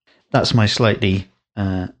it. That's my slightly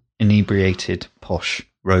inebriated posh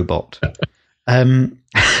robot.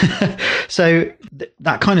 So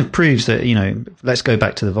that kind of proves that, let's go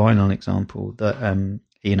back to the vinyl example, that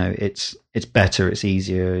it's better, it's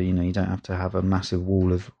easier. You don't have to have a massive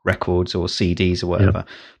wall of records or CDs or whatever.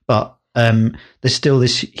 But there's still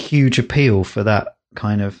this huge appeal for that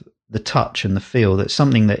kind of the touch and the feel. That's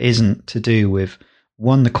something that isn't to do with,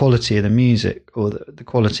 one, the quality of the music or the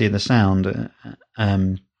quality of the sound,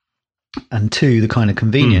 and two, the kind of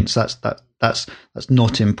convenience. That's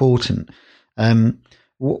not important.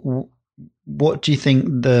 What do you think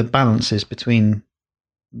the balance is between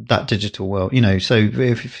that digital world? So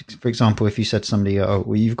if, for example, if you said to somebody,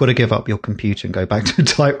 you've got to give up your computer and go back to a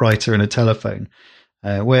typewriter and a telephone,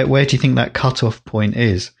 where do you think that cutoff point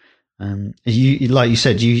is? Like you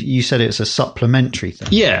said, you said it's a supplementary thing.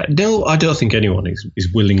 Yeah, no, I don't think anyone is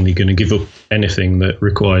willingly going to give up anything that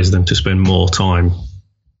requires them to spend more time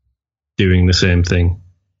doing the same thing.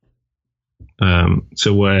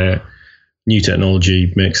 So where new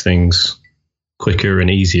technology makes things quicker and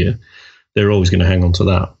easier, they're always going to hang on to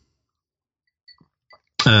that.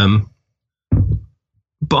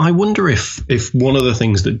 But I wonder if one of the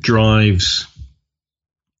things that drives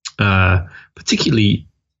particularly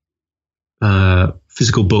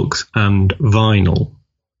physical books and vinyl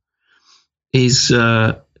is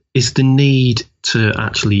the need to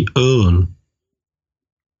actually own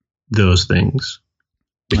those things,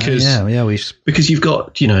 because because you've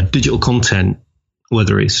got digital content,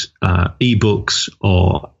 whether it's ebooks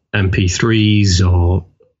or MP3s or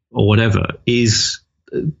whatever, is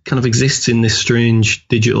kind of exists in this strange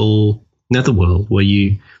digital netherworld where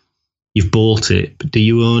you've bought it, but do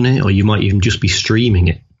you own it, or you might even just be streaming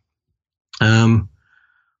it. And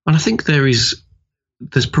I think there's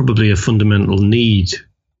probably a fundamental need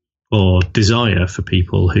or desire for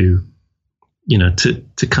people who,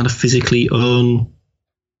 to kind of physically own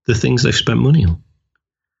the things they've spent money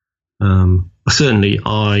on. certainly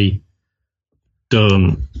I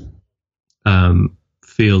don't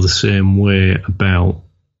feel the same way about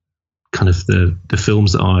kind of the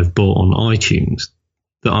films that I've bought on iTunes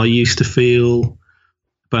that I used to feel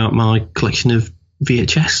about my collection of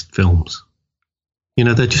VHS films. You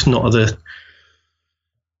know, they're just not the.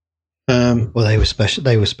 Well, they were special.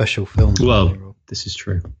 They were special films. Well, this is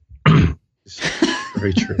true. This is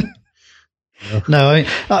very true. No,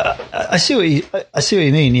 I see what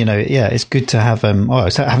you mean. You know, yeah, it's good to have.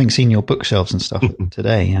 Having seen your bookshelves and stuff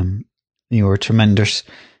today, you're a tremendous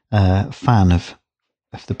fan of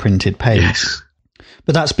the printed page. Yes.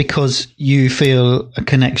 But that's because you feel a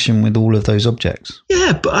connection with all of those objects.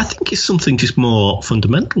 Yeah, but I think it's something just more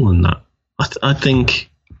fundamental than that. I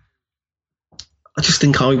just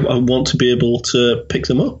think I want to be able to pick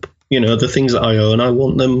them up. You know, the things that I own, I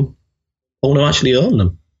want to actually own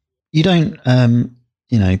them. You don't,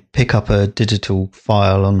 pick up a digital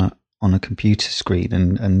file on a computer screen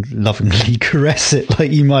and lovingly caress it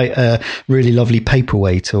like you might a really lovely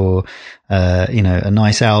paperweight or, a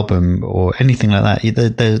nice album or anything like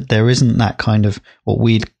that. There isn't that kind of what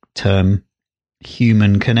we'd term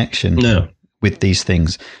human connection with these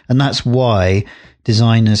things. And that's why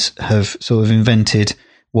designers have sort of invented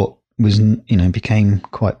what was, became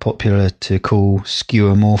quite popular to call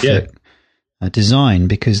skeuomorphic design,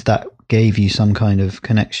 because that gave you some kind of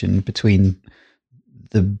connection between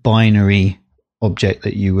the binary object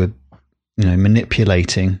that you were,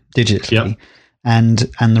 manipulating digitally and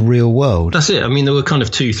the real world. That's it. I mean, there were kind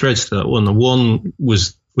of two threads to that one. The one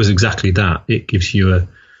was exactly that. It gives you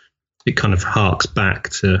it kind of harks back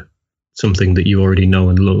to something that you already know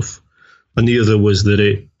and love. And the other was that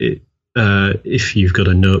it if you've got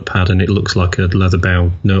a notepad and it looks like a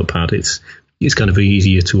leather-bound notepad, it's kind of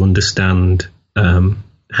easier to understand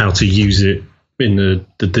how to use it in the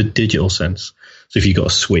digital sense. So if you've got a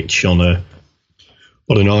switch on an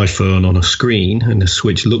iPhone on a screen and the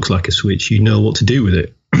switch looks like a switch, you know what to do with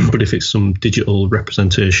it. But if it's some digital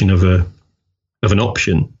representation of an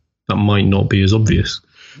option, that might not be as obvious.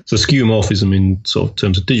 So skeuomorphism in sort of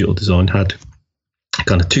terms of digital design had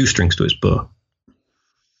kind of two strings to its bow.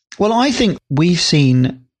 Well, I think we've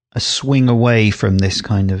seen a swing away from this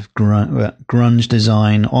kind of grunge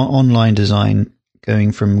design, online design,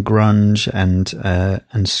 going from grunge and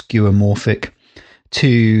skeuomorphic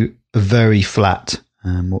to a very flat,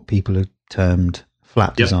 what people have termed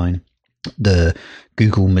flat design. The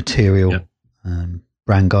Google material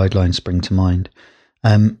brand guidelines spring to mind.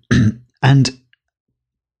 And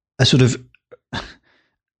a sort of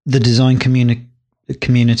the design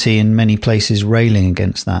community in many places railing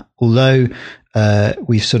against that. Although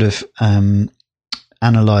we've sort of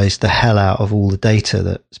analysed the hell out of all the data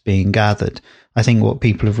that's being gathered, I think what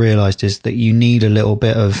people have realised is that you need a little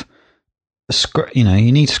bit of, you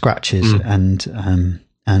need scratches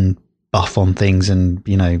and buff on things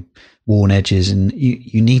and, worn edges, and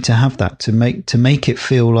you need to have that to make it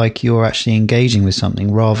feel like you're actually engaging with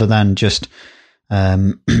something rather than just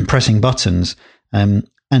pressing buttons. And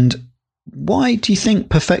why do you think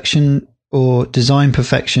perfection or design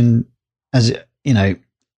perfection, as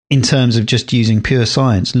in terms of just using pure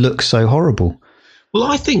science, looks so horrible? Well,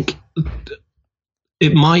 I think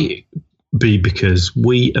it might be because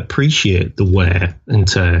we appreciate the wear and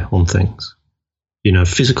tear on things.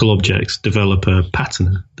 Physical objects develop a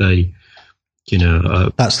patina. They,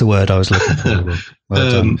 that's the word I was looking for.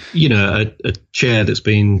 Well done. A chair that's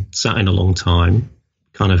been sat in a long time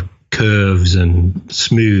kind of curves and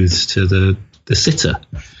smooths to the sitter.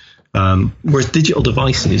 Whereas digital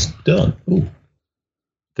devices don't. Ooh.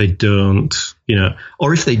 They don't,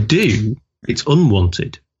 or if they do, it's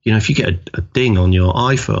unwanted. If you get a ding on your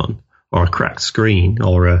iPhone or a cracked screen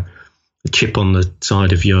or a chip on the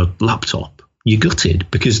side of your laptop, you're gutted,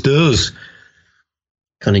 because those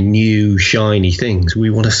kind of new, shiny things,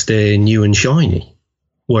 we want to stay new and shiny.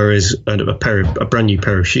 Whereas a brand new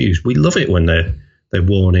pair of shoes, we love it when they're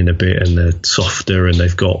worn in a bit and they're softer and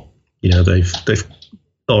they've got, they've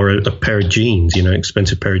or a pair of jeans,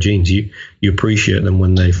 expensive pair of jeans. You appreciate them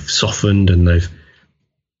when they've softened and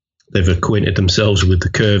they've acquainted themselves with the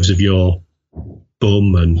curves of your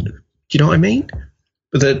bum, and do you know what I mean?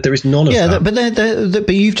 But there is none of that.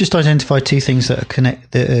 But you've just identified two things that are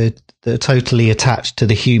that are totally attached to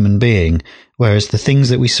the human being, whereas the things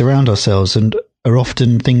that we surround ourselves and are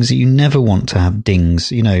often things that you never want to have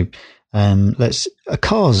dings. A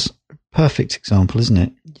car's a perfect example, isn't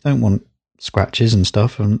it? You don't want scratches and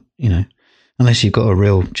stuff, and unless you've got a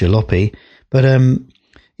real jalopy. But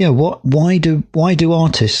why do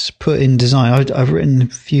artists put in design? I've written a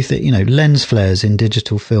few things, lens flares in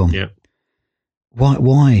digital film. Yeah.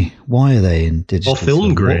 Why are they in digital? Or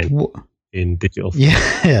film grain. in digital.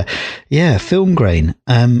 Yeah, film grain,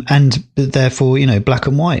 and therefore, black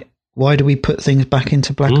and white. Why do we put things back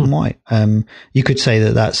into black and white? You could say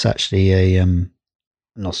that that's actually a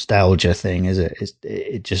nostalgia thing, is it?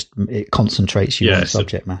 It concentrates you on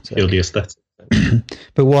subject matter. Purely aesthetic.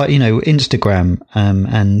 But why, Instagram,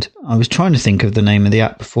 and I was trying to think of the name of the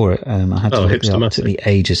app before it. I had to look it up. It took me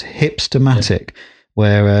ages. Hipstamatic,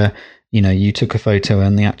 where you took a photo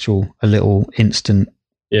and a little instant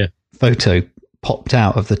photo popped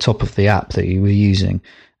out of the top of the app that you were using,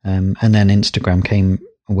 and then Instagram came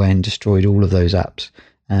away and destroyed all of those apps,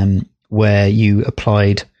 where you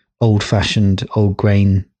applied old-fashioned,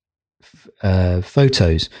 old-grain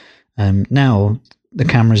photos. Now the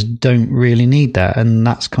cameras don't really need that, and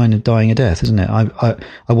that's kind of dying a death, isn't it?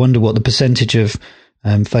 I wonder what the percentage of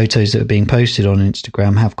photos that are being posted on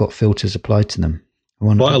Instagram have got filters applied to them.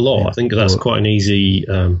 Quite a lot. I think that's quite an easy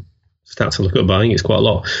stat to look up, but I think it's quite a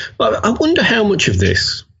lot. But I wonder how much of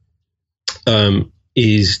this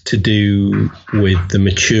is to do with the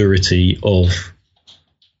maturity of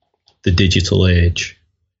the digital age.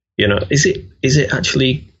 Is it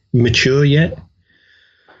actually mature yet?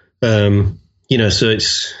 So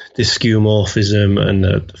it's this skeuomorphism and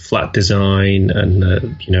the flat design and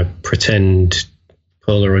the, pretend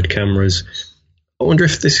Polaroid cameras. I wonder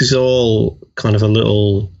if this is all kind of a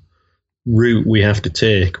little route we have to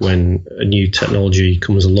take when a new technology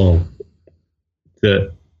comes along,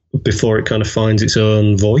 that before it kind of finds its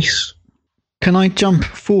own voice. Can I jump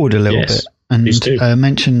forward a little bit and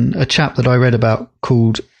mention a chap that I read about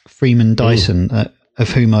called Freeman Dyson, of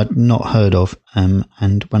whom I'd not heard of,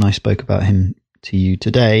 and when I spoke about him to you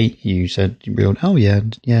today, you said, know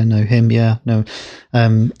him,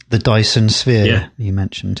 the Dyson sphere you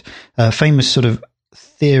mentioned. Famous sort of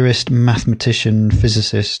theorist, mathematician,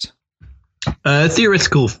 physicist.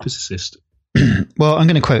 Theoretical physicist. Well, I'm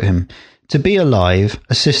going to quote him. To be alive,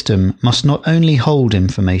 a system must not only hold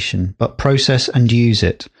information, but process and use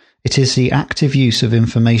it. It is the active use of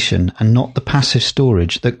information and not the passive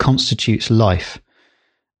storage that constitutes life.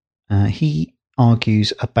 He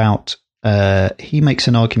argues about, he makes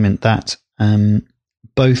an argument that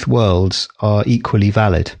both worlds are equally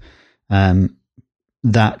valid.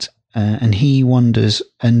 And he wonders,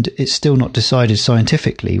 and it's still not decided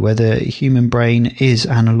scientifically, whether a human brain is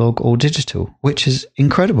analog or digital, which is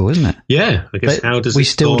incredible, isn't it? Yeah, I guess how does we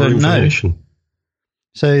still don't know.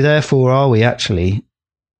 So therefore, are we actually,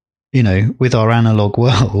 with our analog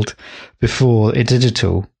world before a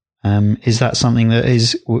digital, is that something that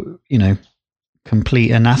is,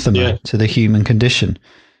 complete anathema to the human condition?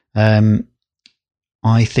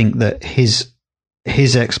 I think that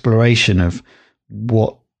his exploration of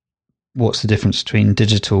what's the difference between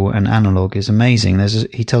digital and analog is amazing.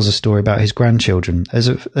 He tells a story about his grandchildren. There's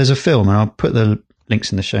a film, and I'll put the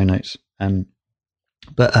links in the show notes.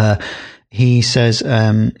 But he says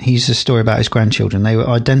he's a story about his grandchildren. They were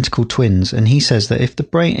identical twins, and he says that if the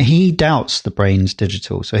brain, he doubts the brain's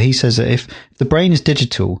digital. So he says that if the brain is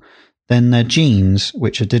digital, then their genes,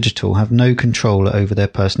 which are digital, have no control over their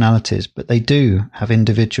personalities, but they do have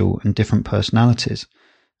individual and different personalities.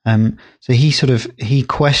 So he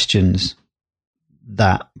questions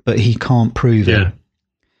that, but he can't prove it.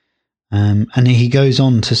 And he goes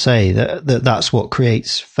on to say that's what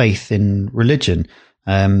creates faith in religion.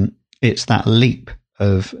 It's that leap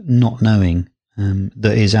of not knowing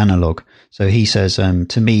that is analog. So he says,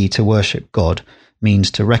 to me, to worship God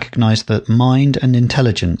means to recognize that mind and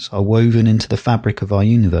intelligence are woven into the fabric of our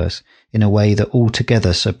universe in a way that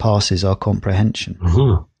altogether surpasses our comprehension.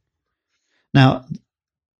 Mm-hmm. Now,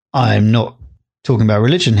 I'm not talking about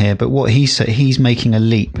religion here, but what he said, he's making a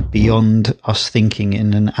leap beyond us thinking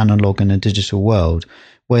in an analog and a digital world,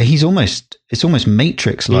 where it's almost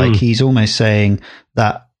Matrix-like. He's almost saying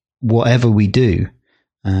that whatever we do,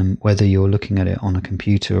 whether you're looking at it on a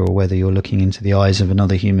computer or whether you're looking into the eyes of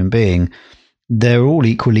another human being, they're all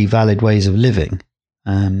equally valid ways of living.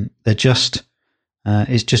 They're just,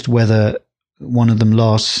 it's just whether one of them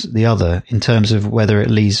lasts the other in terms of whether it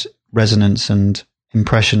leaves resonance and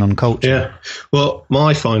impression on culture. Yeah. Well,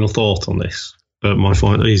 my final thought on this,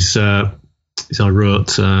 is I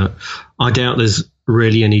wrote, I doubt there's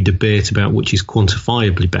really any debate about which is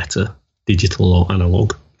quantifiably better, digital or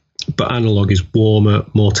analog. But analog is warmer,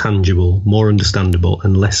 more tangible, more understandable,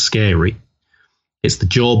 and less scary. It's the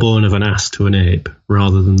jawbone of an ass to an ape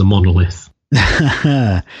rather than the monolith.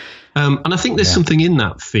 And I think there's something in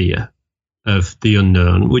that fear of the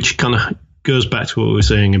unknown, which kind of goes back to what we were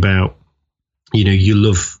saying about, you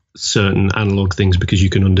love certain analog things because you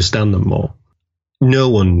can understand them more. No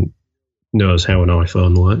one knows how an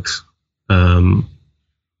iPhone works. No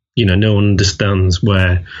one understands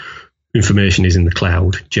where information is in the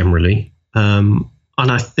cloud generally. And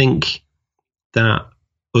I think that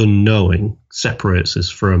unknowing separates us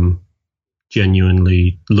from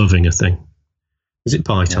genuinely loving a thing. Is it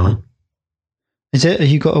pie time? Is it? Have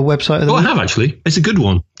you got a website of the week? I have actually. It's a good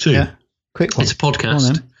one too. Yeah, quick one. It's a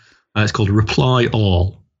podcast. It's called Reply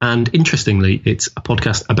All. And interestingly, it's a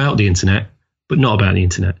podcast about the internet, but not about the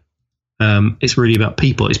internet. It's really about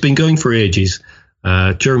people. It's been going for ages.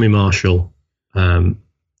 Jeremy Marshall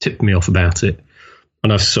tipped me off about it.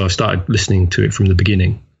 And I started listening to it from the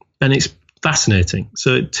beginning. And it's fascinating.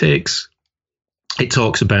 So it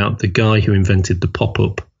talks about the guy who invented the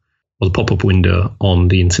pop-up window on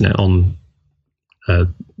the internet, on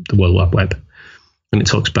the World Wide Web. And it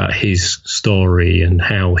talks about his story and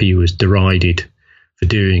how he was derided for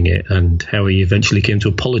doing it and how he eventually came to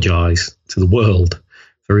apologize to the world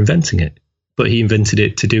for inventing it. But he invented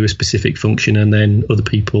it to do a specific function, and then other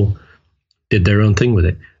people did their own thing with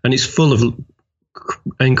it. And it's full of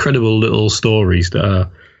incredible little stories that are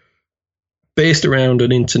based around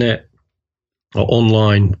an internet or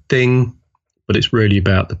online thing, but it's really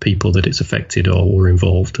about the people that it's affected or were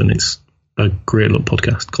involved. And it's a great little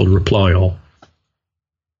podcast called Reply All.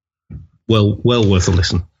 Well worth a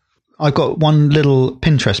listen. I got one little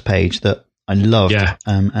Pinterest page that I loved,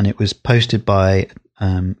 and it was posted by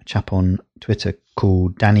a chap on Twitter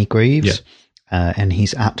called Danny Greaves, and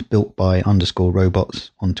he's at builtby_robots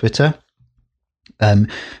on Twitter. And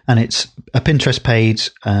it's a Pinterest page.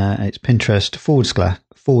 It's Pinterest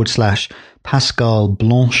 / Pascal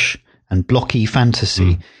Blanche and Blocky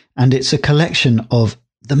Fantasy. And it's a collection of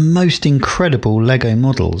the most incredible Lego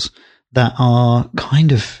models that are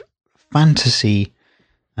kind of fantasy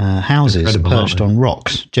houses perched on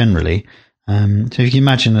rocks generally. So if you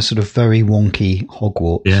imagine a sort of very wonky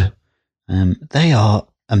Hogwarts, they are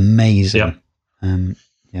amazing.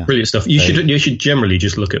 Brilliant stuff. You should generally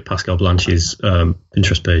just look at Pascal Blanche's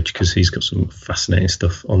Pinterest page, because he's got some fascinating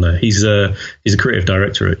stuff on there. He's a creative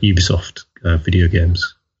director at Ubisoft video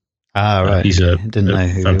games. Right. He's a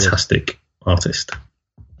fantastic artist.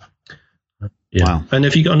 Wow. And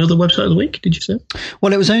have you got another website of the week, did you say?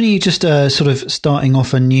 Well, it was only just sort of starting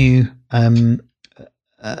off a new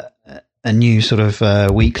sort of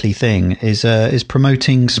weekly thing is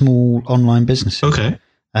promoting small online businesses. Okay.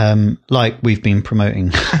 Like we've been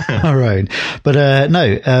promoting our own, but I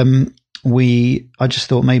just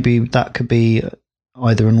thought maybe that could be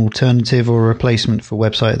either an alternative or a replacement for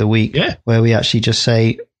website of the week, where we actually just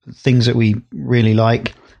say things that we really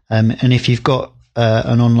like. And if you've got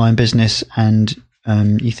an online business and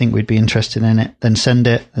you think we'd be interested in it, then send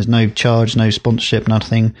it. There's no charge, no sponsorship,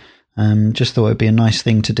 nothing. Just thought it'd be a nice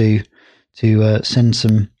thing to do, to send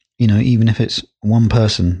some, even if it's one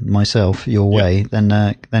person, myself, your way, then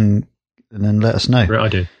let us know. Great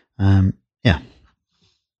idea.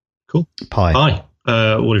 Cool. Pie.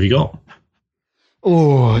 What have you got?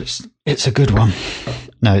 Oh, it's a good one.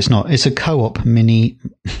 No, it's not. It's a co-op mini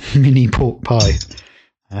pork pie.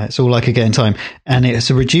 It's all I could get in time, and it's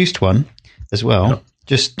a reduced one as well.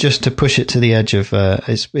 Just to push it to the edge of.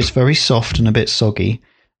 It's very soft and a bit soggy,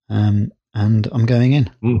 and I'm going in.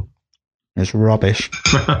 It's rubbish.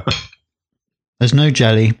 There's no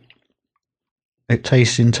jelly. It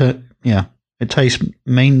tastes It tastes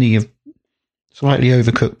mainly of slightly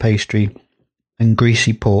overcooked pastry and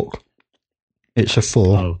greasy pork. It's a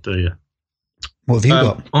 4. Oh dear. What have you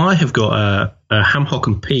got? I have got a ham hock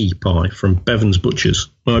and pea pie from Bevan's Butchers.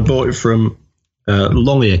 I bought it from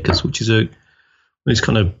Longacres, which is these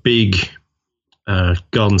kind of big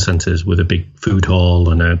garden centres with a big food hall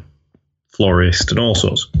and a florist and all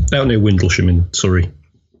sorts. Out near Windlesham in Surrey.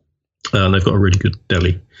 And they've got a really good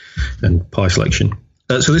deli and pie selection.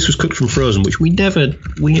 So this was cooked from frozen, which we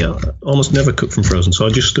almost never cook from frozen. So I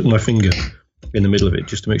just stuck my finger in the middle of it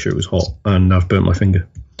just to make sure it was hot, and I've burnt my finger.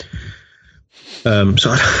 So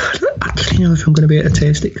I don't actually know if I'm going to be able to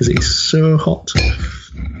taste it because it's so hot.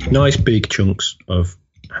 Nice big chunks of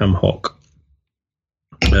ham hock,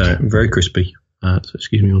 very crispy. So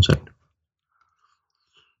excuse me one second.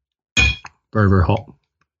 Very, very hot.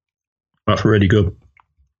 That's really good.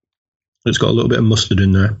 It's got a little bit of mustard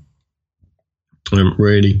in there.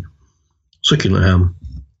 Really succulent ham,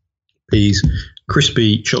 peas,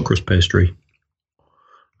 crispy shot crust pastry.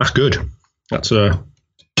 That's good. That's a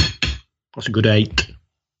good 8.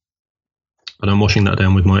 And I'm washing that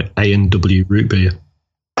down with my A&W root beer.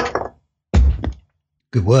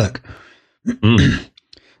 Good work.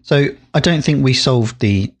 So I don't think we solved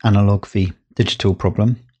the analog v digital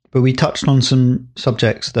problem, but we touched on some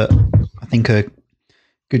subjects that I think are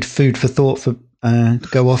good food for thought for to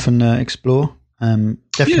go off and explore.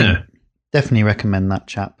 Definitely recommend that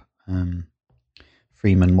chap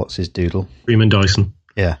Freeman, what's his doodle? Freeman Dyson.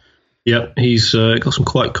 Yeah. Yeah, he's got some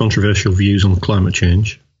quite controversial views on climate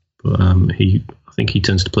change, but I think he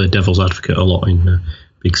tends to play devil's advocate a lot in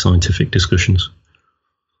big scientific discussions.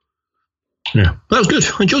 Yeah, that was good.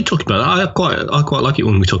 I enjoyed talking about that. I quite like it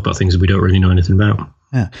when we talk about things that we don't really know anything about.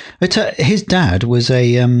 Yeah, but his dad was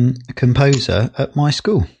a composer at my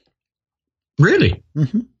school. Really?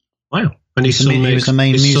 Mm-hmm. Wow. And he was the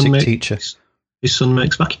main music teacher. His son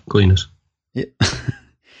makes vacuum cleaners. Yeah.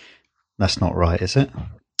 That's not right, is it?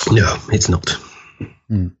 No, it's not.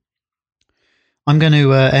 I'm going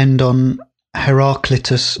to end on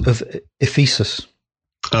Heraclitus of Ephesus.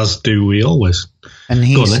 As do we always. And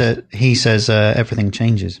he says everything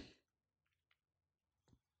changes.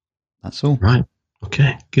 That's all. Right.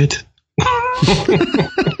 Okay, good.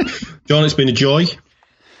 John, it's been a joy.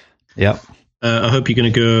 Yep. I hope you're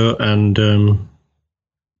going to go and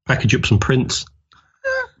package up some prints.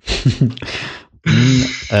 No,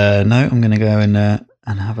 I'm going to go and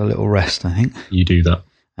have a little rest, I think. You do that.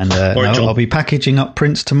 And I'll be packaging up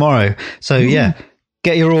prints tomorrow. So, yeah,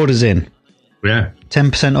 get your orders in. Yeah.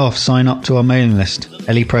 10% off. Sign up to our mailing list,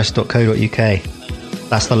 ellepress.co.uk.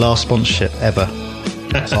 That's the last sponsorship ever.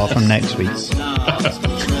 Apart from next week. All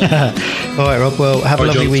right, Rob. Well, have a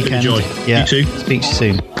lovely weekend. Enjoy. Yeah. You too. Speak to you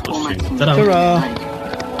soon. Ta-da. Ta-ra.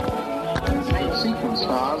 Sequence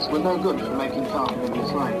stars were no good for making carbon in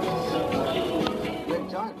this range. When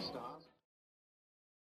giant stars